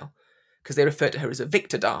female, because they referred to her as a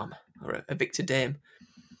victor dame, or a victor dame.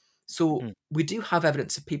 So we do have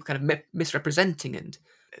evidence of people kind of misrepresenting, and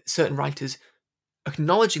certain writers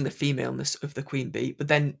acknowledging the femaleness of the queen bee, but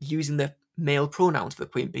then using the male pronouns for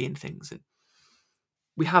the queen bee and things. And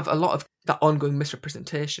we have a lot of that ongoing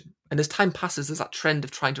misrepresentation. And as time passes, there's that trend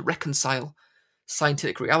of trying to reconcile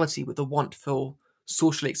scientific reality with the want for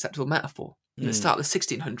socially acceptable metaphor. In the start of the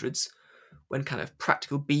 1600s, when kind of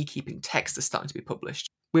practical beekeeping texts are starting to be published,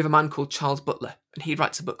 we have a man called Charles Butler, and he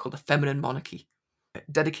writes a book called The Feminine Monarchy,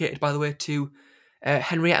 dedicated, by the way, to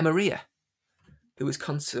Henrietta Maria, who was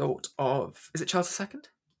consort of, is it Charles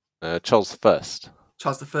II? Charles I.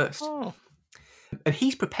 Charles I. Oh. And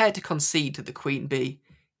he's prepared to concede that the queen bee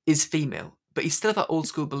is female, but he's still of that old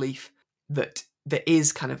school belief that there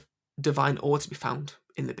is kind of divine order to be found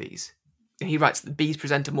in the bees. And he writes that the bees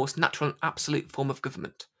present a most natural and absolute form of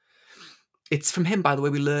government. It's from him, by the way,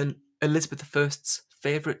 we learn Elizabeth I's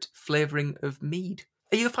favourite flavouring of mead.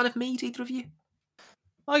 Are you a fan of mead, either of you?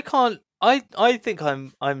 I can't. I think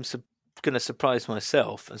I'm going to surprise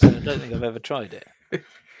myself and say I don't think I've ever tried it.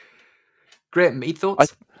 Great mead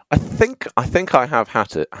thoughts. I think I have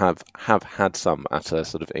had some at a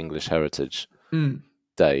sort of English Heritage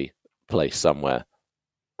Day place somewhere.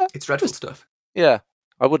 It's dreadful stuff. Yeah,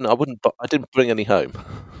 I didn't bring any home.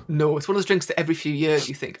 No, it's one of those drinks that every few years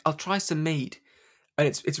you think, I'll try some mead. And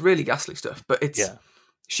it's really ghastly stuff. But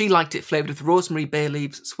she liked it flavoured with rosemary, bay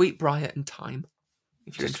leaves, sweetbriar and thyme.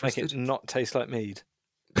 If you're Just make interested. it not taste like mead.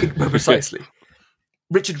 Precisely.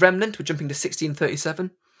 Richard Remnant, we're jumping to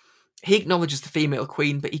 1637. He acknowledges the female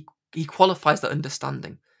queen, but he qualifies that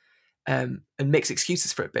understanding and makes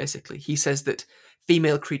excuses for it, basically. He says that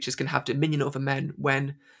female creatures can have dominion over men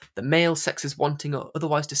when the male sex is wanting or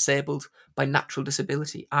otherwise disabled by natural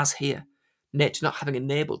disability, as here, nature not having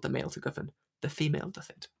enabled the male to govern, the female doth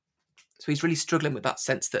it. So he's really struggling with that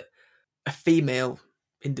sense that a female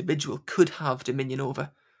individual could have dominion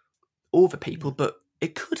over people, but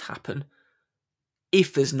it could happen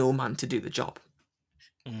if there's no man to do the job.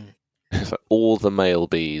 So all the male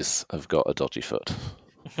bees have got a dodgy foot.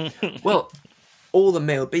 Well, all the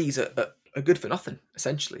male bees are good for nothing,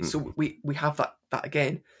 essentially. So we have that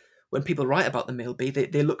again. When people write about the male bee,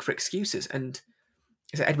 they look for excuses. And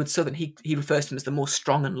Edward Southern, he refers to them as the most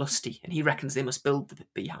strong and lusty, and he reckons they must build the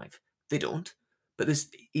beehive. They don't. But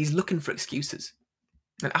he's looking for excuses.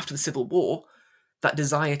 And after the Civil War, that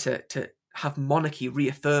desire to have monarchy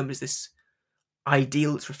reaffirmed as this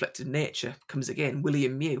ideal that's reflected in nature comes again.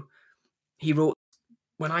 William Mew, he wrote,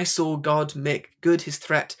 "When I saw God make good his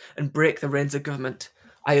threat and break the reins of government,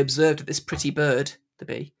 I observed that this pretty bird, the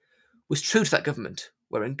bee, was true to that government,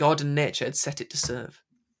 wherein God and nature had set it to serve."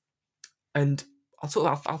 And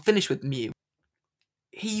I'll finish with Mew.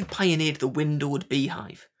 He pioneered the windowed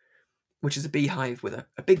beehive, which is a beehive with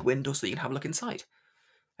a big window so you can have a look inside.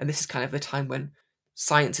 And this is kind of the time when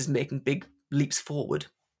science is making big leaps forward.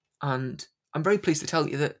 And I'm very pleased to tell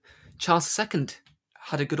you that Charles II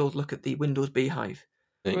had a good old look at the windowed beehive.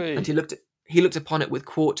 And he looked upon it with,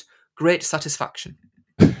 quote, great satisfaction.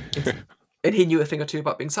 And he knew a thing or two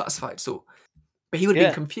about being satisfied. But he would have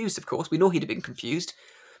been confused, of course. We know he'd have been confused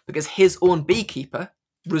because his own beekeeper,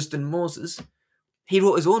 Rusden Moses, he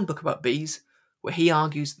wrote his own book about bees, where he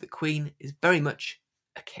argues that the queen is very much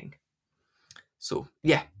a king. So,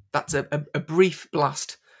 yeah, that's a brief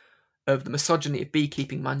blast of the misogyny of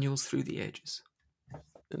beekeeping manuals through the ages.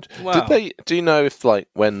 Wow. Do you know if, like,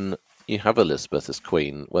 when you have Elizabeth as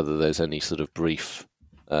queen, whether there's any sort of brief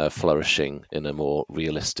flourishing in a more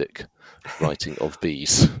realistic writing of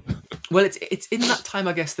bees? Well, it's in that time,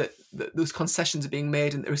 I guess, that those concessions are being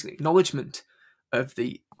made, and there is an acknowledgement of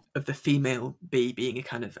the female bee being a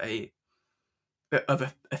kind of a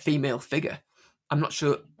female figure. I'm not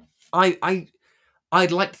sure.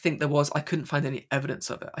 I'd like to think there was. I couldn't find any evidence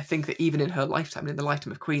of it. I think that even in her lifetime, in the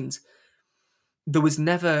lifetime of queens, there was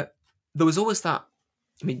always that.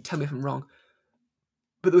 I mean, tell me if I'm wrong,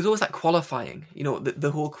 but there was always that qualifying. You know,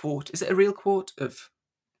 the whole quote. Is it a real quote of,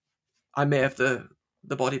 "I may have the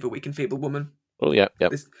body of a weak and feeble woman"? Oh, yeah.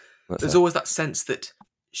 There's always that sense that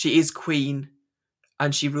she is queen,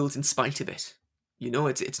 and she rules in spite of it. You know,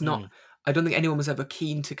 it's not. I don't think anyone was ever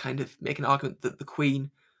keen to kind of make an argument that the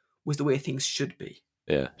queen was the way things should be.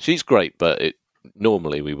 Yeah, she's great, but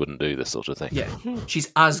normally we wouldn't do this sort of thing. Yeah,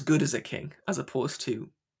 she's as good as a king, as opposed to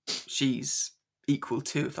she's equal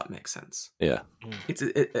to, if that makes sense. Yeah. It's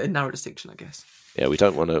a narrow distinction, I guess. Yeah, we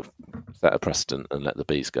don't want to set a precedent and let the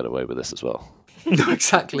bees get away with this as well. No,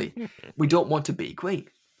 exactly. We don't want to be queen.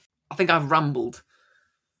 I think I've rambled,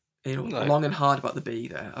 long and hard about the bee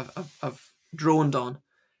there. I've droned on.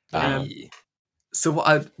 So what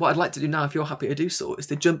I'd like to do now, if you're happy to do so, is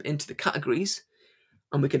to jump into the categories,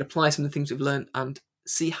 and we can apply some of the things we've learned and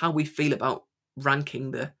see how we feel about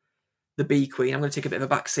ranking the bee queen. I'm going to take a bit of a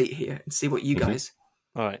back seat here and see what you guys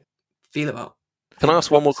All right. feel about. Can I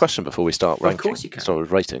ask one more question before we start ranking? Of course you can. Start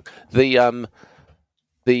with rating.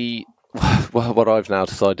 What I've now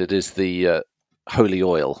decided is the holy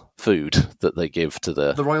oil food that they give to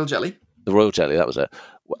the royal jelly. The royal jelly, that was it.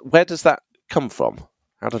 Where does that come from?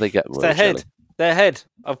 How do they get royal their head. jelly? Their head.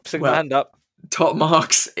 I've stuck my hand up. Top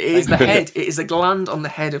marks. It is the head. It is a gland on the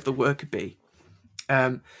head of the worker bee.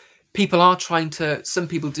 People are trying to. Some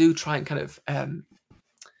people do try and kind of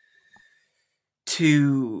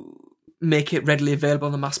to make it readily available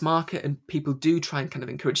on the mass market, and people do try and kind of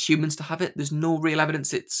encourage humans to have it. There's no real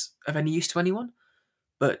evidence it's of any use to anyone,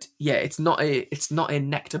 but yeah, it's not a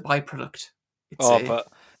nectar byproduct. But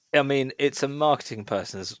I mean, it's a marketing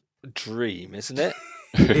person's dream, isn't it?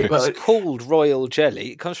 It's called royal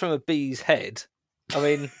jelly. It comes from a bee's head. I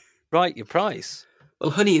mean, write your price.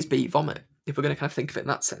 Well, honey is bee vomit, if we're going to kind of think of it in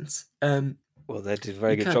that sense. Well, they did a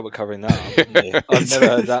very good job of covering that up, didn't they? I've never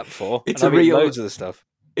heard that before. It's and loads of the stuff.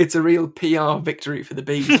 It's a real PR victory for the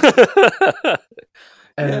bees.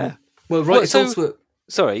 Yeah. Well, right. It's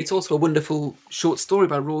also a wonderful short story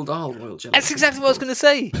by Roald Dahl, Royal Jelly. That's exactly what I was going to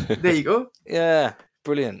say. There you go. Yeah,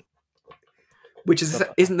 brilliant. Which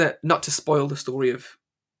isn't that, not to spoil the story of?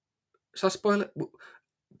 Shall I spoil it?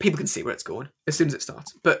 People can see where it's going as soon as it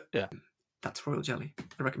starts. But yeah, that's Royal Jelly.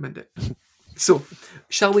 I recommend it. So,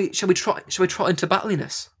 shall we trot into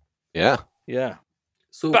battliness? Yeah. Yeah.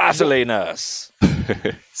 So battliness.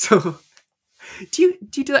 So, do you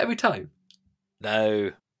do that every time?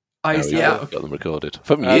 No. I've got them recorded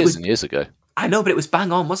from years and years ago. I know, but it was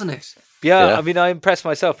bang on, wasn't it? Yeah, I mean, I impress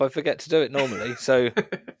myself. I forget to do it normally. So,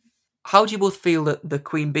 how do you both feel that the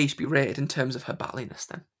Queen Bee should be rated in terms of her battliness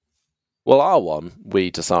then? Well, our one,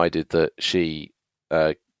 we decided that she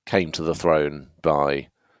came to the throne by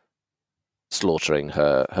slaughtering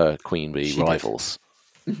her Queen Bee rivals,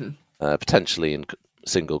 potentially in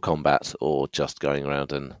single combat or just going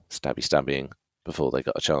around and stabby-stabbying before they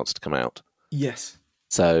got a chance to come out. Yes.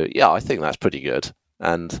 So, yeah, I think that's pretty good.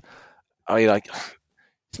 And, I mean,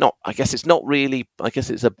 it's not. I guess it's not really. I guess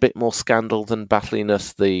it's a bit more scandal than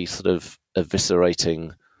battliness, the sort of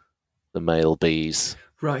eviscerating the male bees.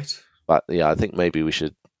 Right. But, yeah, I think maybe we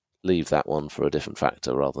should leave that one for a different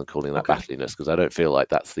factor rather than calling that battliness, because I don't feel like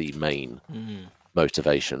that's the main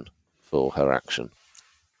motivation for her action.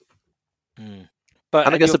 But,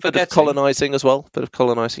 and I guess a bit of colonising as well. Bit of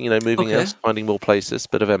colonising, moving else, finding more places,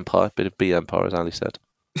 bit of empire, bit of bee empire, as Ali said.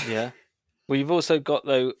 Yeah. Well, you've also got,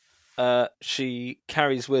 though, she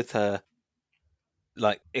carries with her,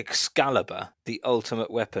 like, Excalibur, the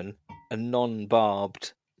ultimate weapon, a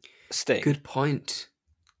non-barbed sting. Good point.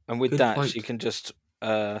 And with she can just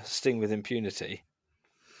sting with impunity.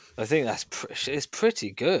 I think it's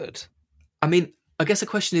pretty good. I mean, I guess the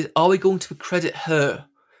question is, are we going to credit her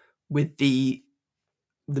with the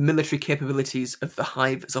military capabilities of the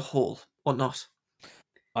hive as a whole, or not?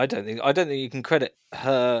 I don't think you can credit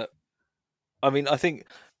her. I mean, I think,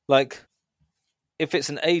 like, if it's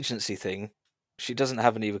an agency thing, she doesn't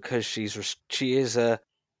have any, because she is a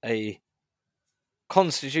a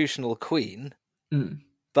constitutional queen,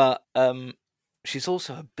 but but she's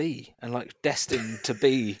also a bee and like destined to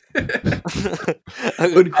be.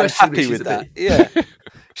 Unquestionably, I'm happy she's with a that. bee. Yeah,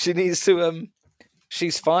 she needs to.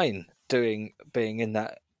 She's fine being in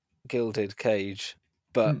that gilded cage,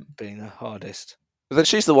 but being the hardest. But then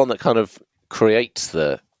she's the one that kind of creates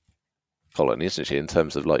the colony, isn't she? In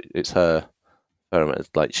terms of like, it's her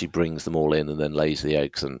like she brings them all in and then lays the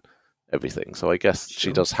eggs and everything. So I guess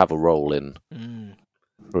she does have a role in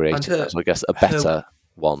creating that. So I guess a better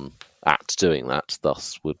one at doing that,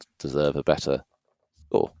 thus would deserve a better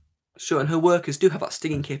score. Sure, and her workers do have that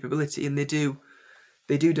stinging capability, and they do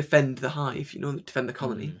defend the hive. Defend the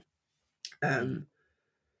colony.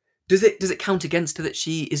 Does it count against her that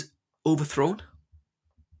she is overthrown?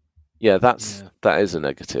 Yeah, that is a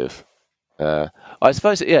negative. I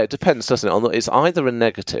suppose it depends, doesn't it? It's either a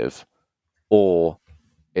negative, or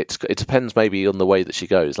it depends maybe on the way that she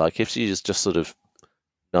goes. Like if she's just sort of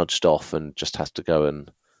nudged off and just has to go and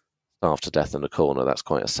starve to death in a corner, that's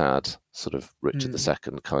quite a sad sort of Richard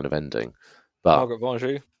II kind of ending. But Margaret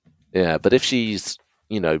Bonjour. Yeah, but if she's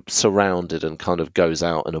surrounded and kind of goes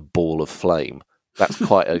out in a ball of flame, that's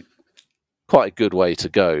quite a good way to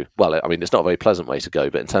go. Well, I mean, it's not a very pleasant way to go,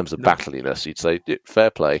 but in terms of battliness, you'd say fair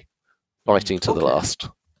play, fighting to the last.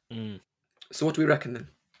 So what do we reckon then?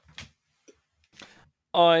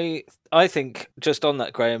 I think just on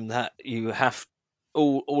that, Graham, that you have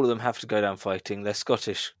all of them have to go down fighting. They're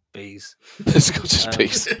Scottish bees. Scottish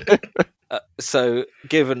bees. So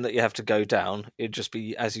given that you have to go down, it'd just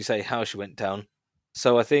be, as you say, how she went down.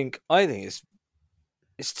 So I think it's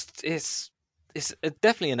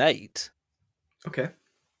definitely an 8. Okay.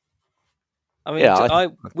 I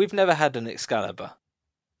mean, we've never had an Excalibur.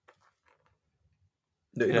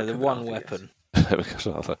 No, the one weapon.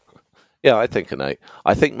 Yeah, I think an 8.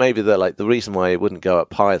 I think maybe the reason why it wouldn't go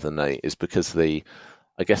up higher than 8 is because I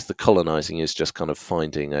guess the colonizing is just kind of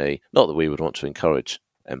finding not that we would want to encourage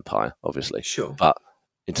empire, obviously. Sure. But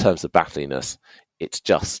in terms of battliness, it's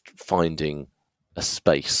just finding a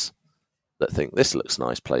space that think this looks a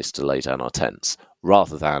nice place to lay down our tents,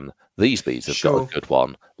 rather than these bees have got a good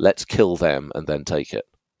one, let's kill them and then take it.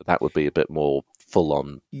 That would be a bit more full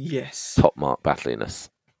on top mark battliness.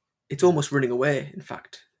 It's almost running away, in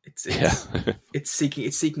fact. It's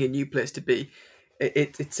seeking a new place to be.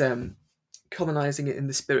 It's colonizing it in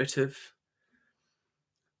the spirit of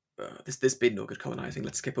there's been no good colonizing.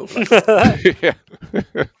 Let's skip over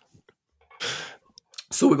that.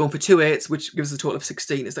 So we're going for 2 8s, which gives us a total of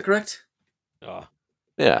 16. Is that correct?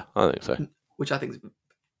 Yeah, I think so. Which I think is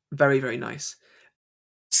very, very nice.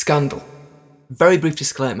 Scandal. Very brief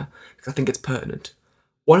disclaimer, because I think it's pertinent.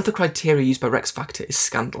 One of the criteria used by Rex Factor is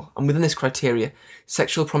scandal, and within this criteria,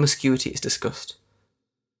 sexual promiscuity is discussed.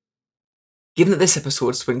 Given that this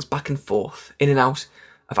episode swings back and forth, in and out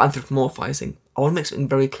of anthropomorphizing, I want to make something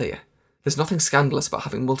very clear. There's nothing scandalous about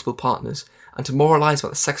having multiple partners, and to moralise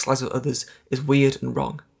about the sex lives of others is weird and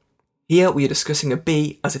wrong. Here we are discussing a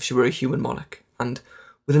bee as if she were a human monarch, and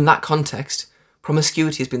within that context,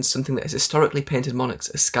 promiscuity has been something that has historically painted monarchs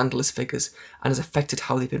as scandalous figures and has affected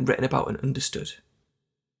how they've been written about and understood.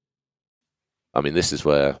 I mean, this is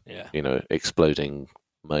where, exploding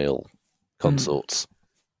male consorts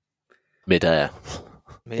mid-air.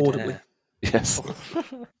 Audibly. Yes.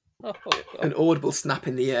 An audible snap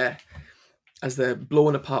in the air as they're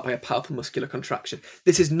blown apart by a powerful muscular contraction.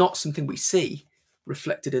 This is not something we see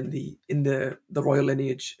reflected in the royal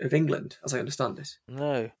lineage of England, as I understand it.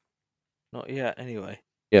 No, not yet. Anyway.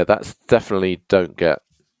 Yeah, that's definitely don't get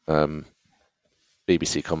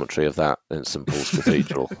BBC commentary of that in St Paul's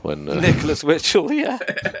Cathedral when Nicholas Witchell, yeah,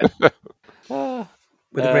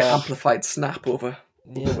 with a great amplified snap over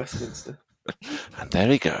Westminster. And there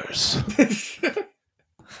he goes.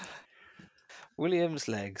 William's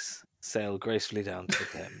legs sail gracefully down to the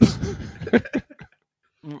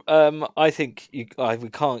Thames. I think we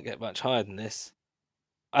can't get much higher than this.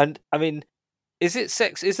 And I mean, is it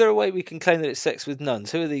sex? Is there a way we can claim that it's sex with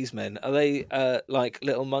nuns? Who are these men? Are they like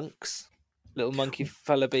little monks, little monkey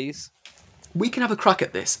fella bees? We can have a crack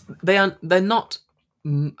at this. They're not.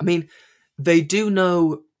 I mean, they do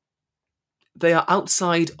know. They are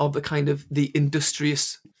outside of the kind of the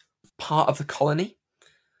industrious part of the colony.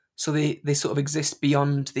 So they sort of exist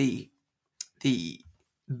beyond the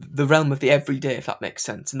realm of the everyday, if that makes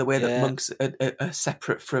sense, in the way that monks are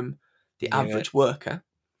separate from the average worker.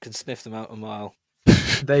 Can sniff them out a mile.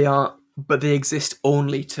 They are, but they exist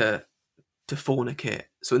only to fornicate.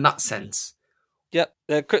 So in that sense, yep,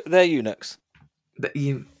 they're eunuchs.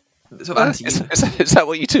 Is that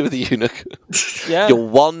what you do with a eunuch? Yeah, your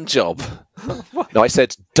one job. No, I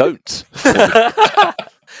said don't.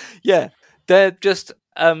 Yeah, they're just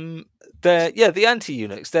the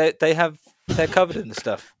anti-eunuchs. They're covered in the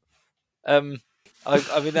stuff. I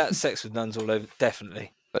mean that's sex with nuns all over,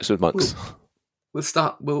 definitely. Sex with monks.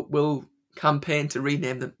 We'll campaign to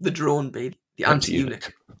rename them the drone bee, the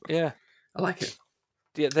anti-eunuch. Yeah, I like it.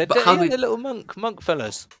 Yeah, they're little monk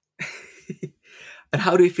fellas. And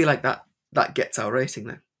how do we feel like that gets our rating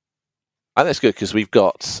then? I think it's good because we've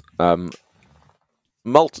got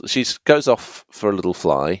she goes off for a little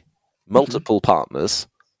fly, multiple partners.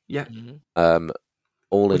 Yeah.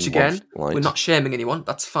 All Which in again, one flight. we're not shaming anyone.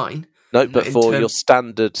 That's fine. No, but for your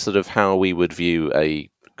standard sort of how we would view a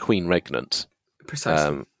queen regnant,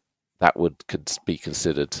 precisely, that could be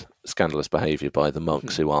considered scandalous behaviour by the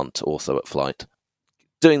monks who aren't also at flight.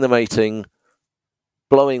 Doing the mating,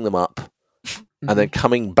 blowing them up, and then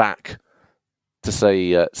coming back to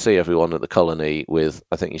see everyone at the colony with,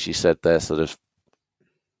 I think as you said, their sort of,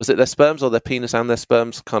 was it their sperms or their penis and their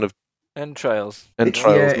sperms kind of entrails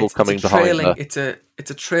all coming behind her. It's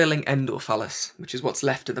a trailing endophallus, which is what's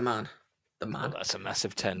left of the man. Well, that's a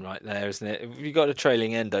massive 10 right there, isn't it? If you got a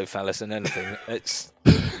trailing endophallus and anything, it's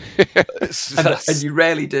and you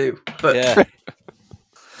rarely do. But yeah,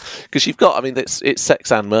 because you've got, I mean, it's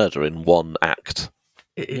sex and murder in one act.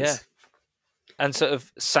 It is. Yeah. And sort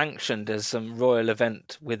of sanctioned as some royal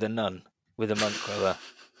event with a monk rather.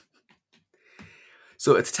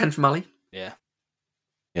 So it's a 10 from Ali. Yeah.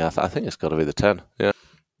 Yeah, I think it's got to be the 10. Yeah.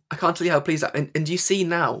 I can't tell you how pleased and do you see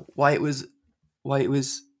now why it was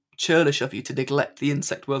churlish of you to neglect the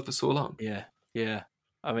insect world for so long? Yeah, yeah.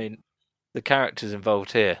 I mean, the characters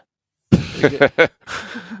involved here.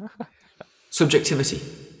 Subjectivity.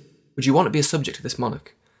 Would you want to be a subject of this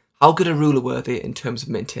monarch? How good a ruler were they in terms of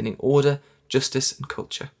maintaining order, justice, and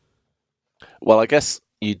culture? Well, I guess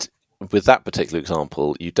with that particular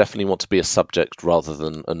example, you definitely want to be a subject rather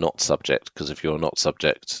than a not subject, because if you're a not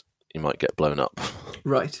subject, you might get blown up.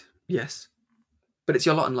 Right, yes. But it's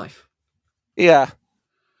your lot in life. Yeah,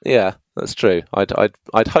 that's true. I'd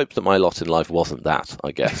hope that my lot in life wasn't that,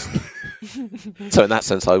 I guess. So in that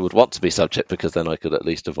sense, I would want to be subject, because then I could at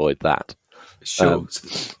least avoid that. Sure.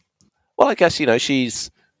 Well, I guess,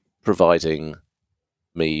 she's providing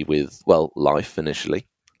me with, life initially.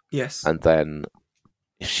 Yes. And then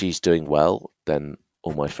if she's doing well, then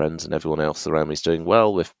all my friends and everyone else around me is doing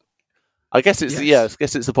well. I guess it's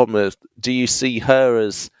the problem of, do you see her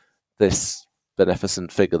as this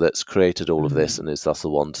beneficent figure that's created all of this and is thus the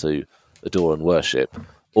one to adore and worship?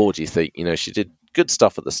 Or do you think, she did good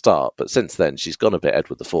stuff at the start, but since then she's gone a bit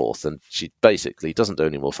Edward IV, and she basically doesn't do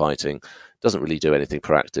any more fighting, doesn't really do anything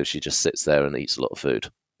proactive, she just sits there and eats a lot of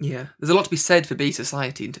food. Yeah, there's a lot to be said for bee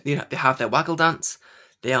society. They have their waggle dance,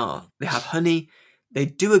 they have honey, they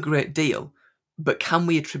do a great deal, but can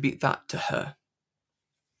we attribute that to her?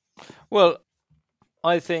 Well,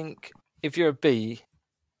 I think if you're a bee,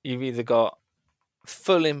 you've either got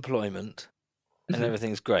full employment and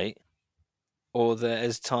everything's great, or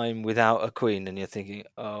there's time without a queen and you're thinking,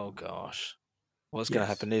 oh gosh, what's going to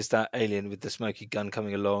happen? Is that alien with the smoky gun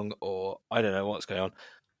coming along, or I don't know what's going on?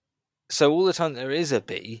 So all the time there is a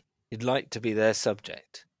bee, you'd like to be their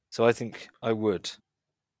subject. So I think I would.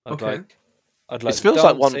 I'd like it feels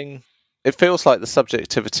dancing. It feels like the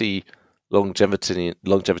subjectivity, longevity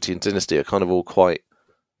and dynasty are kind of all quite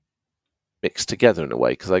mixed together in a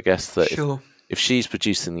way, because I guess that if she's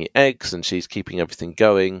producing the eggs and she's keeping everything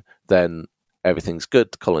going, then everything's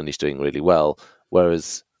good, the colony's doing really well,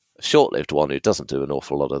 whereas a short-lived one who doesn't do an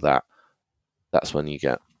awful lot of that, that's when you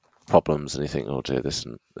get problems and you think, oh dear, this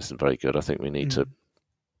isn't very good. I think we need to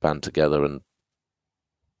band together and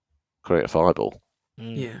create a fireball.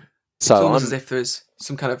 Yeah. So it's almost as if there's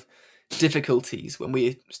some kind of difficulties when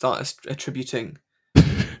we start attributing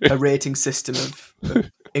a rating system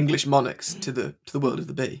of English monarchs to the world of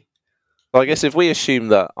the bee. Well, I guess if we assume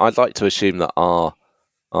that, I'd like to assume that our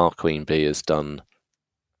Queen Bee has done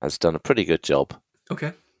a pretty good job.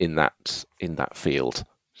 Okay. In that field.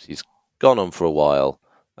 She's gone on for a while,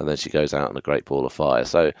 and then she goes out in a great ball of fire.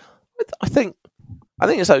 So I think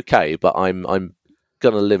it's okay, but I'm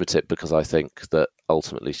going to limit it, because I think that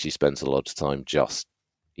ultimately she spends a lot of time just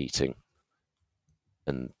eating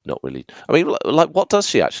and not really. I mean, like, what does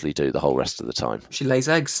she actually do the whole rest of the time? She lays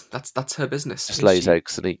eggs. That's her business. Just lays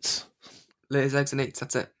eggs and eats. Lays eggs and eats.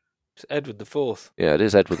 That's it. It's Edward IV. Yeah, it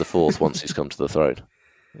is Edward IV once he's come to the throne.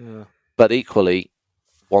 Yeah. But equally,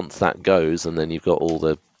 once that goes, and then you've got all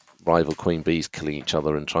the rival queen bees killing each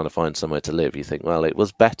other and trying to find somewhere to live, you think, well, it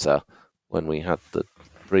was better when we had the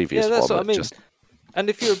previous one. Yeah, that's what I mean. And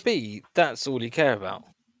if you're a bee, that's all you care about.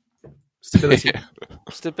 Stability.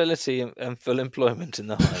 Stability and full employment in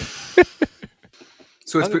the hive.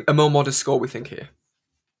 So it's a more modest score, we think, here.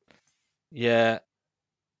 Yeah.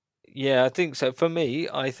 Yeah, I think so. For me,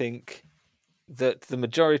 I think that the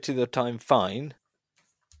majority of the time, fine.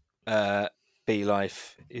 Bee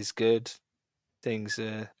life is good. Things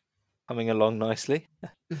are coming along nicely.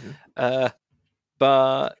 Mhm.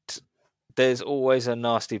 But there's always a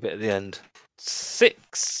nasty bit at the end.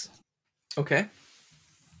 6. Okay.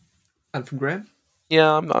 And from Graham?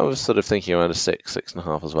 Yeah, I was sort of thinking around a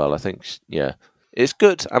 6.5 as well. I think, yeah, it's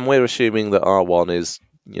good, and we're assuming that R1 is,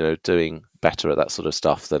 doing better at that sort of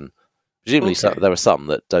stuff than presumably Okay. there are some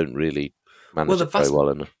that don't really manage Well, it very well.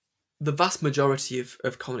 And the vast majority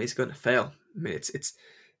of colonies are going to fail. I mean, it's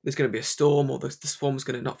there's going to be a storm, or the swarm's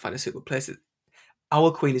going to not find a suitable place.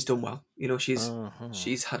 Our queen has done well.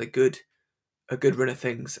 She's had a good run of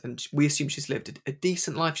things, and we assume she's lived a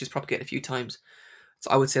decent life. She's propagated a few times, so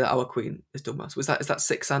I would say that our queen has done well. So is that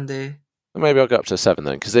 6 and a? maybe I'll go up to a 7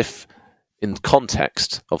 then, because if in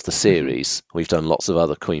context of the series, we've done lots of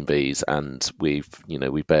other queen bees, and we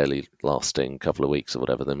barely lasting a couple of weeks or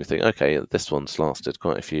whatever, then we think, okay, this one's lasted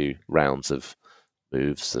quite a few rounds of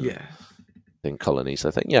moves and in colonies.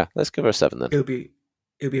 I think, yeah, let's give her a 7 then. It'll be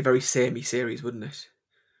a very samey series, wouldn't it?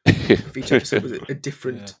 If each episode was a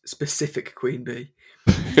different specific queen bee.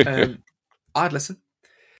 I'd listen.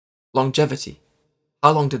 Longevity.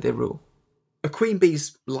 How long did they rule? A queen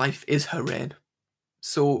bee's life is her reign,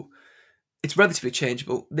 so it's relatively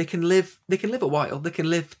changeable. They can live a while. They can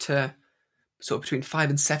live to sort of between 5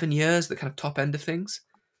 and 7 years, the kind of top end of things.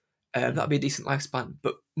 That'd be a decent lifespan,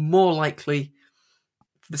 but more likely,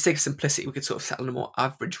 for the sake of simplicity, we could sort of settle on a more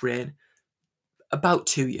average reign, about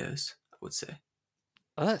 2 years, I would say.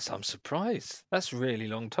 Oh, I'm surprised. That's a really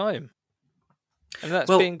long time. And that's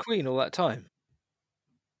being queen all that time.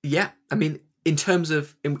 Yeah, I mean, in terms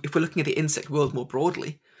of, if we're looking at the insect world more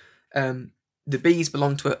broadly, the bees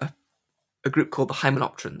belong to a group called the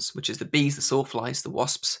Hymenopterans, which is the bees, the sawflies, the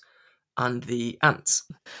wasps, and the ants.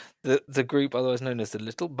 The group otherwise known as the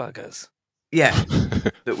little buggers. Yeah,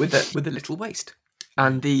 but with the little waist.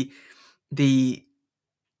 And the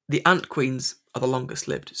ant queens are the longest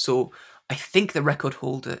lived. So I think the record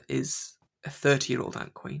holder is a 30-year-old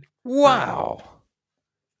ant queen. Wow.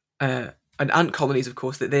 And ant colonies, of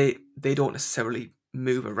course, they don't necessarily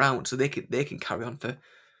move around, so they can carry on for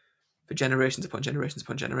generations upon generations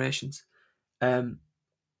upon generations,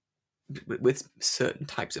 with certain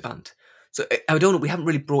types of ant. So I don't know. We haven't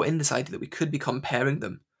really brought in this idea that we could be comparing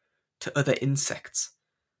them to other insects.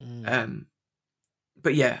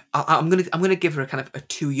 But yeah, I'm gonna give her a kind of a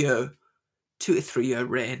 2 to 3 year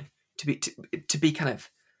reign to be kind of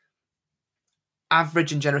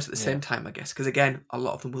average and generous at the same time, I guess. Because again, a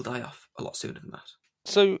lot of them will die off a lot sooner than that.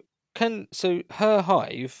 So her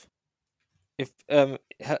hive, if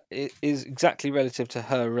is exactly relative to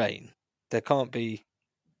her reign. There can't be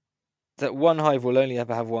that one hive will only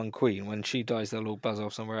ever have one queen. When she dies, they'll all buzz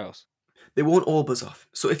off somewhere else. They won't all buzz off.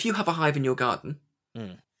 So if you have a hive in your garden,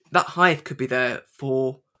 that hive could be there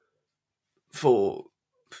for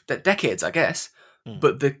decades, I guess.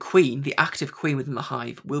 But the queen, the active queen within the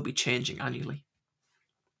hive, will be changing annually.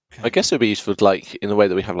 I guess it would be useful, like, in the way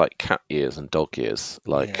that we have like cat years and dog years.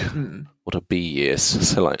 Like, what are bee years?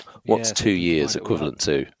 So, like, what's 2 years equivalent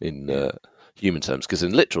to in human terms? Because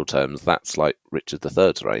in literal terms, that's like Richard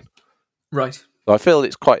III's reign. Right. So I feel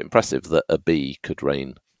it's quite impressive that a bee could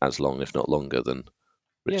reign as long, if not longer, than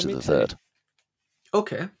Richard III.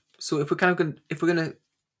 Okay, so if we're going to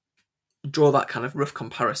draw that kind of rough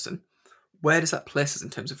comparison, where does that place us in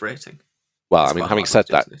terms of rating? Well, I mean, having said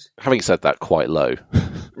that, quite low.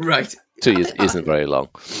 Right. 2 years isn't very long.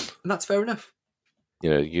 And that's fair enough.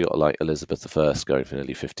 You got like Elizabeth I going for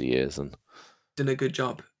nearly 50 years and done a good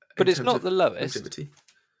job. But it's not the lowest. Longevity.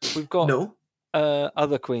 We've got no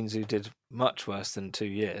other queens who did much worse than 2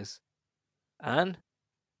 years. Anne?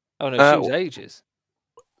 Oh no, she was ages.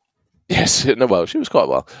 Yes, no, well, she was quite a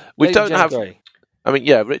while. We Lady don't Jane have. Grey. I mean,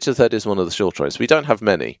 yeah, Richard III is one of the shorter reigns. We don't have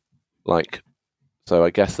many. Like, so I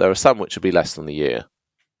guess there are some which will be less than a year,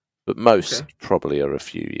 but most probably are a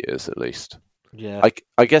few years at least. Yeah.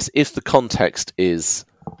 I guess if the context is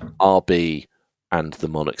RB and the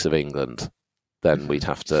monarchs of England, then we'd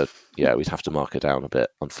have to mark it down a bit.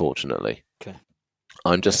 Unfortunately. Okay.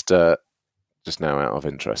 I'm just now out of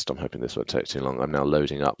interest. I'm hoping this won't take too long. I'm now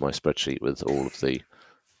loading up my spreadsheet with all of the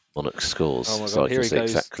monarch scores, oh my God, so I can see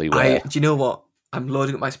goes. exactly where. Do you know what? I'm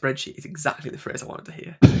loading up my spreadsheet. It's exactly the phrase I wanted to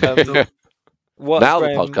hear. Now the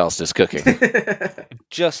podcast is cooking. You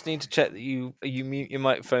just need to check that you mute your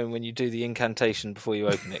microphone when you do the incantation before you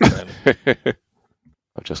open it.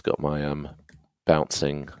 I've just got my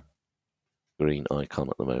bouncing green icon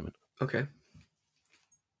at the moment. Okay.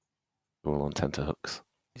 All on tenterhooks.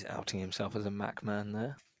 He's outing himself as a Mac man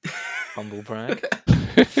there. Humble brag.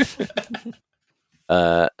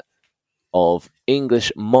 Of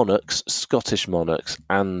English monarchs, Scottish monarchs,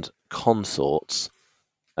 and consorts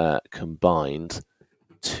combined,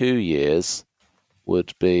 2 years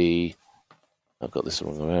would be. I've got this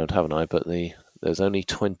wrong around, haven't I? But there's only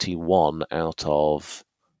 21 out of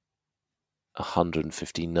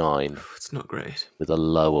 159. It's not great. With a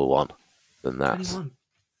lower one than that.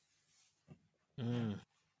 21.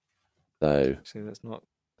 So See, that's not.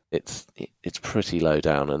 It's pretty low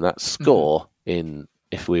down, and that score in,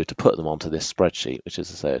 if we were to put them onto this spreadsheet, which is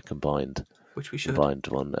to say a combined, which we should. Combined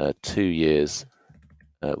one, 2 years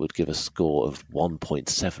would give a score of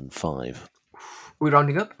 1.75. Are we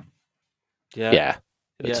rounding up? Yeah. Yeah.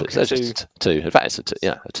 Yeah, It's just 2. In fact, it's a 2.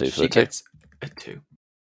 Yeah, a 2 for She a 2. gets a 2.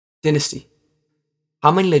 Dynasty.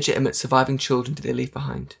 How many legitimate surviving children did they leave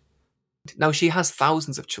behind? Now, she has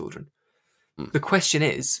thousands of children. The question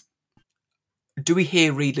is, do we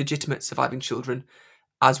here read legitimate surviving children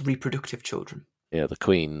as reproductive children? Yeah, the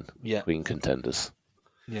Queen Yeah. Queen contenders.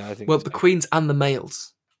 Yeah, I think. Well, so. the queens and the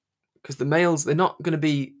males. Because the males, they're not going to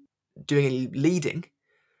be doing any leading,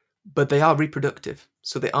 but they are reproductive.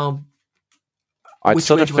 So they are. I Which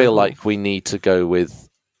sort way of do you wanna feel go? like we need to go with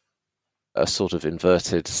a sort of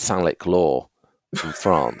inverted Salic law from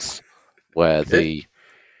France, where they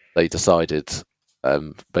decided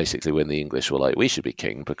basically when the English were like, we should be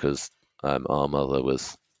king because our mother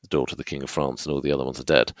was the daughter of the King of France and all the other ones are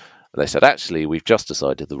dead. And they said, actually, we've just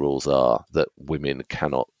decided the rules are that women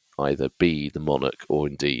cannot either be the monarch or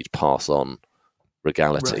indeed pass on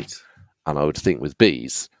regality. Right. And I would think with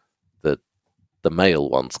bees that the male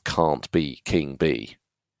ones can't be king bee.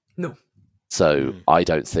 No. So I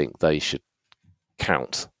don't think they should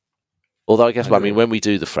count. Although I guess, I I mean, agree. when we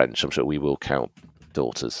do the French, I'm sure we will count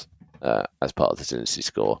daughters as part of the dynasty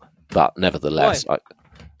score. But nevertheless,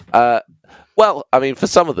 well, I mean, for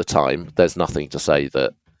some of the time, there's nothing to say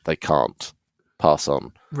that they can't pass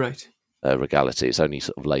on Right. regality. It's only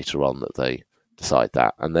sort of later on that they decide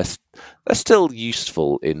that, and they're still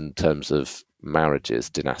useful in terms of marriages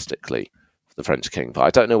dynastically for the French king. But I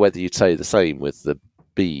don't know whether you'd say the same with the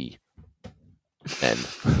bee men,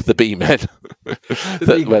 the bee men,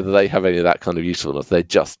 whether they have any of that kind of usefulness. They're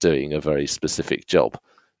just doing a very specific job,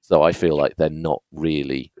 so I feel like they're not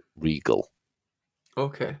really regal.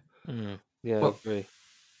 Okay. Yeah, Well, I agree.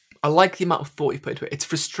 I like the amount of thought you put into it. It's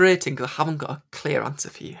frustrating because I haven't got a clear answer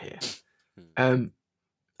for you here.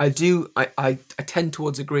 I tend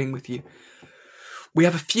towards agreeing with you. We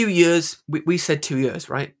have a few years, we said 2 years,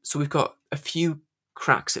 right? So we've got a few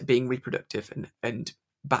cracks at being reproductive and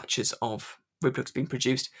batches of reproducts being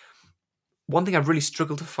produced. One thing I've really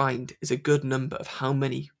struggled to find is a good number of how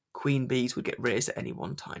many queen bees would get raised at any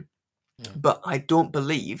one time. Yeah. But I don't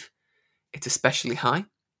believe it's especially high.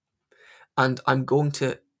 And I'm going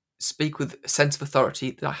to speak with a sense of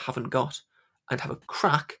authority that I haven't got and have a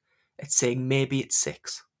crack at saying maybe it's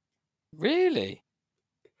 6. Really?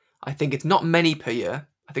 I think it's not many per year.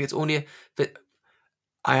 I think it's only that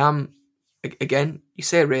I am, again, you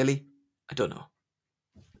say really, I don't know.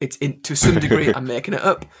 It's to some degree, I'm making it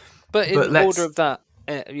up. But in But let's- order of that,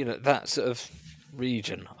 that sort of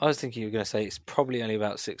region, I was thinking you were going to say it's probably only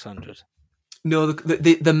about 600. No,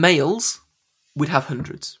 the males would have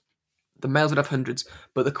hundreds. The males would have hundreds,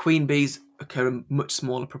 but the queen bees occur in much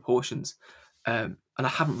smaller proportions. And I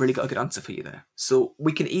haven't really got a good answer for you there. So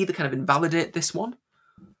we can either kind of invalidate this one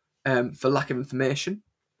for lack of information.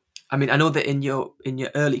 I mean, I know that in your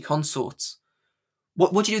early consorts,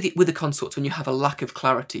 what do you do with the consorts when you have a lack of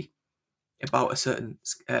clarity about a certain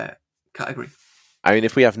category? I mean,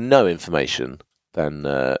 if we have no information, then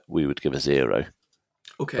we would give a 0.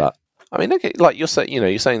 Okay. But I mean, okay, like you're saying,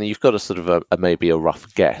 you're saying that you've got a sort of maybe a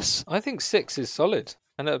rough guess. I think 6 is solid,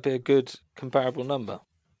 and that would be a good comparable number.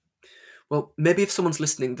 Well, maybe if someone's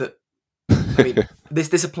listening that, I mean,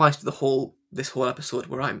 this applies to this whole episode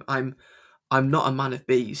where I'm not a man of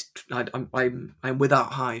bees. I'm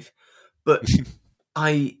without hive, but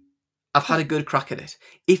I've had a good crack at it.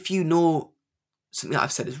 If you know something that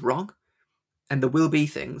I've said is wrong, and there will be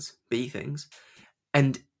things,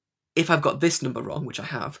 and if I've got this number wrong, which I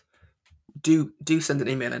have, do send an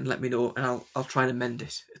email and let me know, and I'll try and amend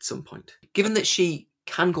it at some point. Given that she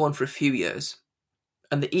can go on for a few years,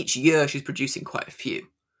 and that each year she's producing quite a few,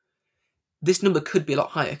 this number could be a lot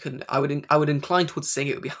higher, couldn't it? I would incline towards saying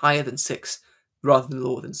it would be higher than 6 rather than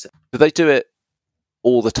lower than 6. Do they do it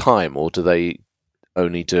all the time, or do they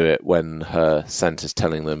only do it when her scent is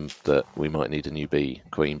telling them that we might need a new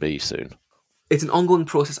queen bee soon? It's an ongoing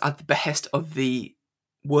process at the behest of the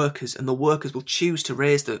workers, and the workers will choose to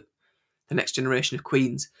raise the next generation of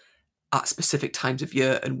queens at specific times of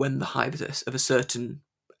year and when the hive is of a certain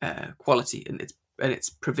quality, and it's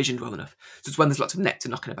provisioned well enough. So it's when there's lots of nectar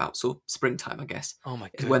knocking about. So springtime, I guess, Oh my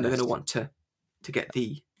is goodness. when they're going to want to get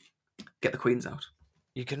the queens out.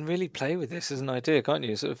 You can really play with this as an idea, can't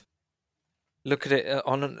you? Sort of look at it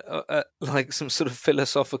on like some sort of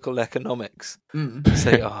philosophical economics.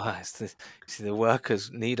 Say, the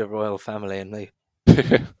workers need a royal family, and they.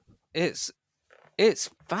 It's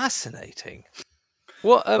fascinating.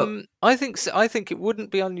 What I think it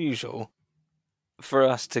wouldn't be unusual for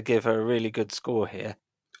us to give her a really good score here,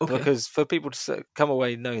 because for people to come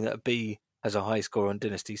away knowing that a B has a high score on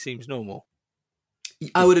Dynasty seems normal.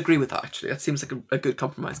 I would agree with that, actually. That seems like a good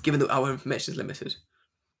compromise, given that our information is limited.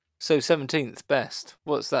 So 17th best.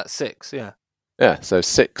 What's that? 6, yeah. Yeah, so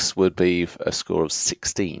 6 would be a score of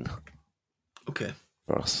 16. Okay.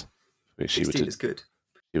 For us. 16 is good.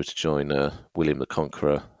 She were to join William the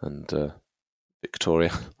Conqueror and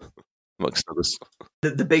Victoria, amongst others.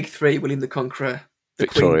 The big three: William the Conqueror, the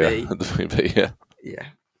Victoria, Queen Bee. and the Queen Bee, yeah.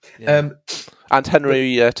 Yeah. And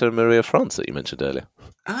Henrietta Maria of France that you mentioned earlier.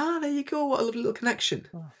 There you go. What a lovely little connection.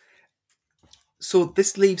 So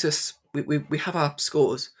this leaves us. We have our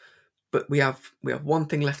scores, but we have one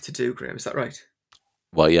thing left to do, Graham. Is that right?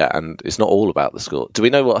 Well, yeah, and it's not all about the score. Do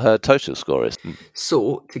we know what her total score is?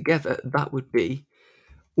 So together that would be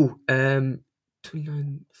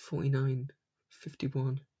 29, 49,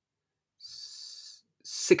 51,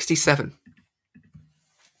 67.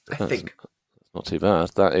 I think. Not too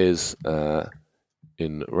bad. That is,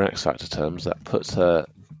 in Rex Factor terms, that puts her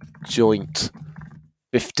joint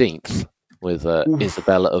 15th with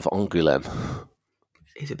Isabella of Angoulême.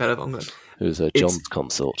 Isabella of Angoulême. Who is John's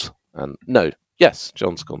consort.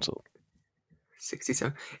 John's consort.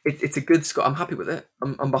 67. It's a good score. I'm happy with it.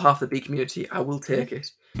 On behalf of the bee community, I will take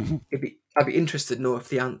it. I'd be interested to know if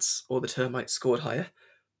the ants or the termites scored higher,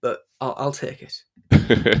 but I'll take it.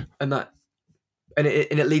 and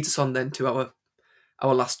it leads us on then to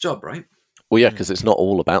our last job, right? Well, yeah, because it's not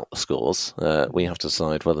all about the scores. We have to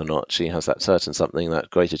decide whether or not she has that certain something, that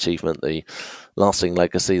great achievement, the lasting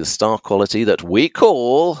legacy, the star quality that we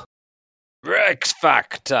call Rex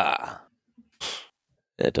Factor.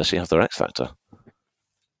 Yeah, does she have the Rex Factor?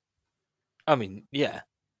 I mean, yeah,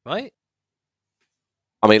 right?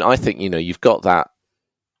 I mean, I think, you've got that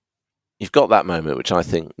moment, which I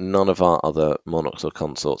think none of our other monarchs or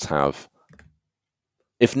consorts have.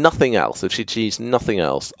 If nothing else, if she achieves nothing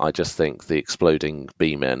else, I just think the exploding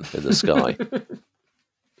bee men in the sky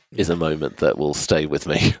is a moment that will stay with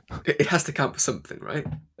me. It has to count for something, right?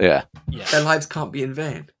 Yeah. Their lives can't be in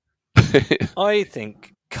vain. I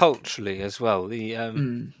think culturally as well, the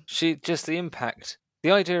impact,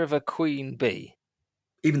 the idea of a queen bee.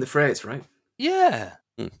 Even the phrase, right? Yeah.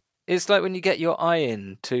 It's like when you get your eye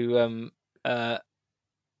in to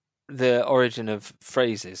the origin of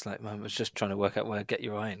phrases. Like, I was just trying to work out where "get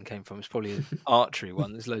your eye in" came from. It's probably an archery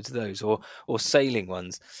one. There's loads of those, or sailing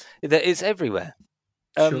ones. It's everywhere.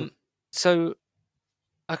 Sure. So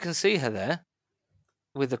I can see her there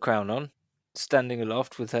with the crown on, standing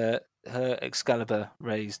aloft with her Excalibur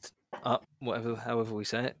raised up, however we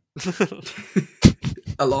say it.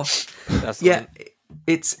 Aloft. That's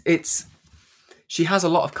it's. She has a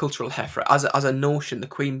lot of cultural heft as a notion, the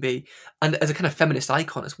queen bee, and as a kind of feminist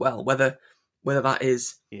icon as well. Whether that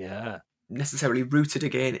is necessarily rooted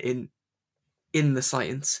again in the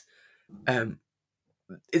science,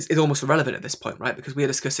 is almost irrelevant at this point, right? Because we are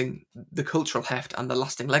discussing the cultural heft and the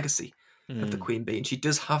lasting legacy of the queen bee, and she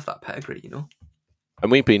does have that pedigree,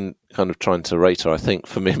 And we've been kind of trying to rate her. I think,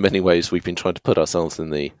 for me, in many ways, we've been trying to put ourselves in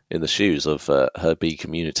the shoes of her bee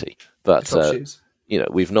community, but.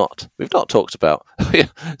 We've not talked about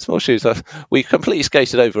small shoes. We completely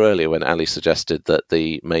skated over earlier when Ali suggested that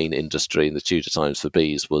the main industry in the Tudor times for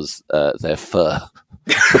bees was their fur.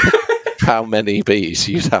 How many bees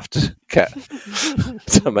you'd have to get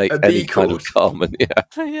to make any kind of garment? Yeah.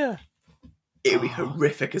 It would be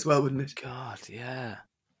horrific as well, wouldn't it? God, yeah.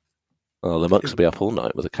 Well, the monks will be up all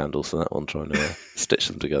night with the candles for that one, trying to stitch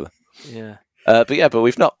them together. Yeah. But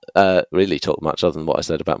we've not really talked much other than what I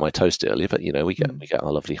said about my toast earlier. But we get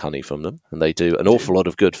our lovely honey from them, and they do an awful lot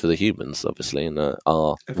of good for the humans, obviously, and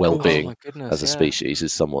our well-being as a species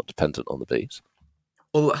is somewhat dependent on the bees.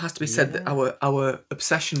 Although it has to be said that our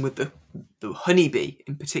obsession with the honeybee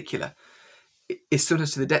in particular is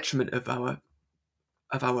sometimes to the detriment of our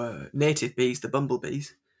native bees, the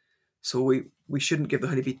bumblebees. So we shouldn't give the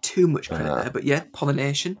honeybee too much credit there. But yeah,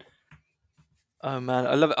 pollination. Oh man,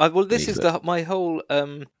 I love it. Well, this is my whole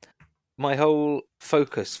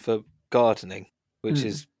focus for gardening, which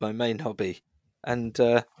is my main hobby, and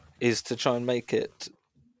is to try and make it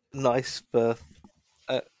nice for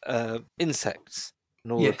insects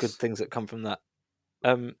and all the good things that come from that.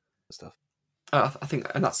 stuff. I think,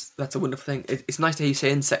 and that's a wonderful thing. It's nice to hear you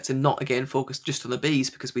say insects and not again focus just on the bees,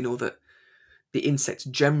 because we know that the insects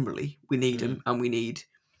generally, we need them, and we need,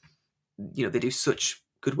 they do such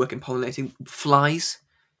good work in pollinating. Flies,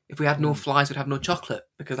 if we had no flies, we'd have no chocolate,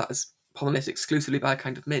 because that is pollinated exclusively by a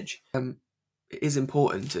kind of midge. It is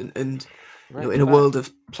important, and in a world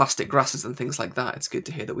of plastic grasses and things like that, it's good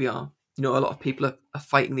to hear that we are. A lot of people are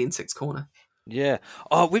fighting the insects' corner. Yeah.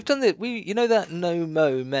 Oh, we've done that. That No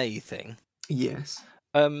Mow May thing. Yes.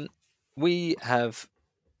 We have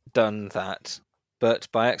done that, but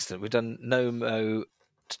by accident. We've done No Mow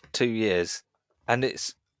 2 years, and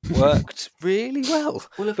it's worked really well.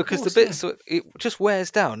 Well, because the bits it just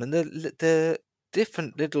wears down, and the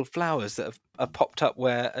different little flowers that have popped up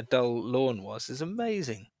where a dull lawn was is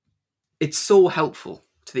amazing. It's so helpful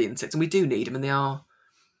to the insects, and we do need them, and they are.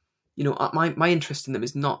 My interest in them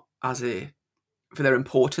is not for their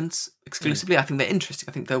importance exclusively. I think they're interesting.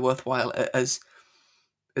 I think they're worthwhile as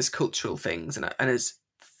cultural things and as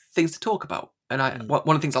things to talk about. And one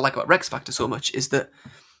of the things I like about Rex Factor so much is that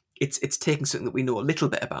it's taking something that we know a little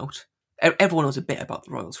bit about. Everyone knows a bit about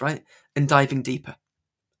the royals, right? And diving deeper.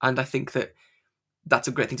 And I think that that's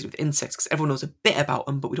a great thing to do with insects, because everyone knows a bit about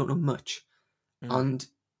them, but we don't know much. And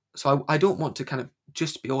so I don't want to kind of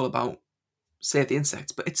just be all about save the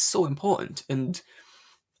insects, but it's so important. And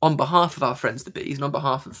on behalf of our friends the bees, and on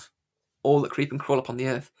behalf of all that creep and crawl upon the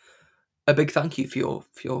earth, a big thank you for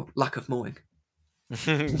your lack of mowing.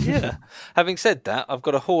 Yeah. Having said that, I've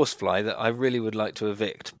got a horsefly that I really would like to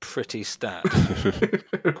evict pretty stat.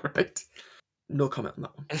 Right. No comment on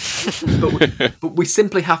that one. but we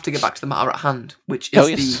simply have to get back to the matter at hand, which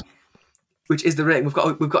is the rating.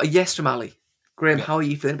 We've got a yes from Ali. Graham, how are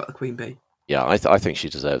you feeling about the Queen Bee? Yeah, I think she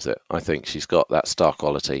deserves it. I think she's got that star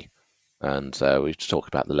quality, and we talk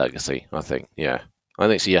about the legacy. I think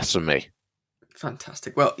it's a yes from me.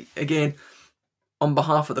 Fantastic. Well, again, on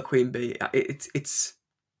behalf of the Queen Bee, it's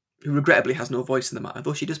who regrettably has no voice in the matter,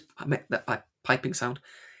 though she does make that piping sound.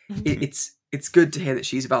 It's good to hear that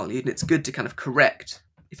she's valued, and it's good to kind of correct,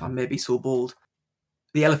 if I may be so bold,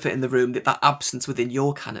 the elephant in the room, that absence within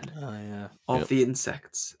your canon of the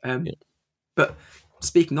insects. But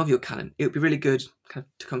speaking of your canon, it would be really good kind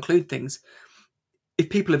of to conclude things. If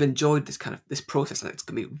people have enjoyed this process, I think it's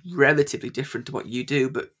going to be relatively different to what you do,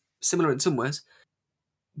 but similar in some ways.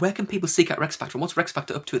 Where can people seek out Rex Factor, and what's Rex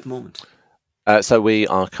Factor up to at the moment? So we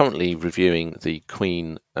are currently reviewing the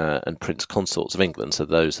Queen and Prince Consorts of England. So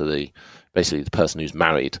those are basically the person who's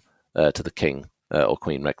married to the King or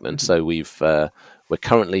Queen Regnant. So we're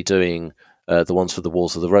currently doing the ones for the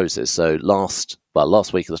Wars of the Roses. So last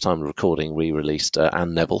week at the time of recording, we released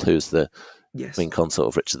Anne Neville, who's the Queen Consort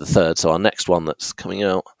of Richard III. So our next one that's coming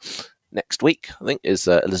out next week, I think, is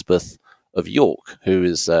Elizabeth of York, who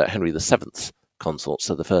is Henry VII's consort,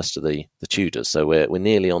 so the first of the Tudors. So we're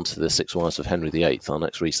nearly on to the Six Wives of Henry VIII. Our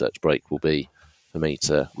next research break will be for me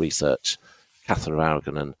to research Catherine of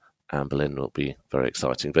Aragon and Anne Boleyn. Will be very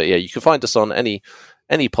exciting. But yeah, you can find us on any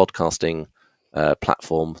podcasting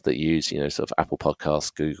platform that you use, sort of Apple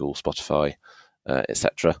Podcasts, Google, Spotify,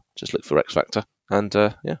 etc. Just look for Rex Factor, and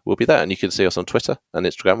we'll be there. And you can see us on Twitter and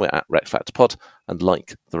Instagram. We're at Rex Factor Pod, and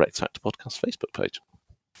like the Rex Factor Podcast Facebook page.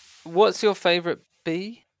 What's your favourite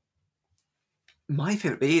bee? My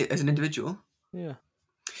favourite bee as an individual? Yeah.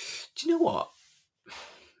 Do you know what?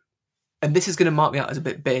 And this is going to mark me out as a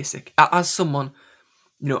bit basic. As someone,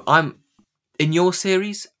 I'm in your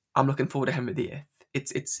series, I'm looking forward to Henry VIII.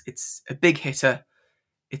 It's a big hitter.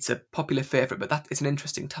 It's a popular favourite, but it's an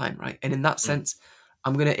interesting time, right? And in that sense,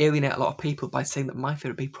 I'm going to alienate a lot of people by saying that my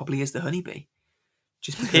favourite bee probably is the honeybee.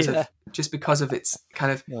 Just because of its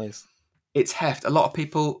kind of nice. Its heft. A lot of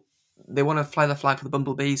people, they want to fly the flag for the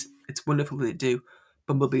bumblebees. It's wonderful that they do.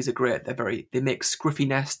 Bumblebees are great. They make scruffy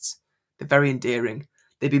nests. They're very endearing.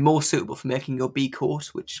 They'd be more suitable for making your bee coat,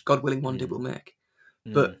 which God willing one day will make.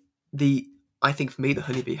 But I think for me the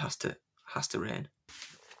honeybee has to reign.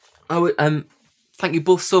 I would thank you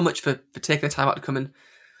both so much for taking the time out to come and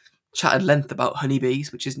chat at length about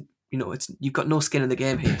honeybees, which is you've got no skin in the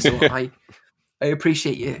game here. So I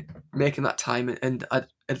appreciate you making that time, and I'd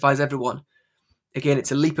advise everyone. Again,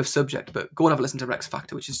 it's a leap of subject, but go and have a listen to Rex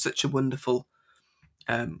Factor, which is such a wonderful,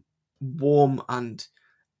 warm and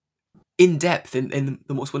in-depth, in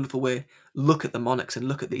the most wonderful way, look at the monarchs and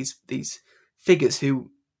look at these figures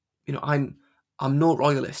who, I'm no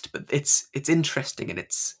royalist, but it's interesting, and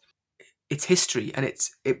it's history, and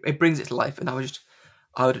it brings it to life, and I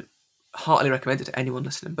would heartily recommend it to anyone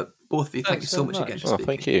listening. But both of you, thank you so much again for speaking.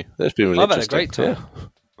 Thank you. That's been really interesting. I've had a great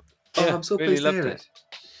time. Yeah. I'm so really pleased to hear it.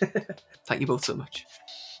 Thank you both so much.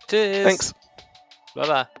 Cheers. Thanks.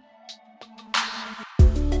 Bye-bye.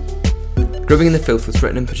 Grubbing in the Filth was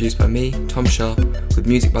written and produced by me, Tom Sharp, with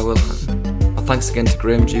music by Will Hatton. Our thanks again to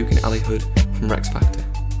Graham Duke and Ali Hood from Rex Factor.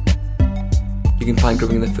 You can find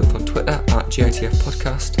Grubbing in the Filth on Twitter at GITF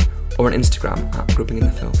Podcast or on Instagram at Grubbing in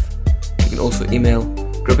the Filth. You can also email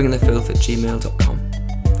grubbinginthefilth@gmail.com.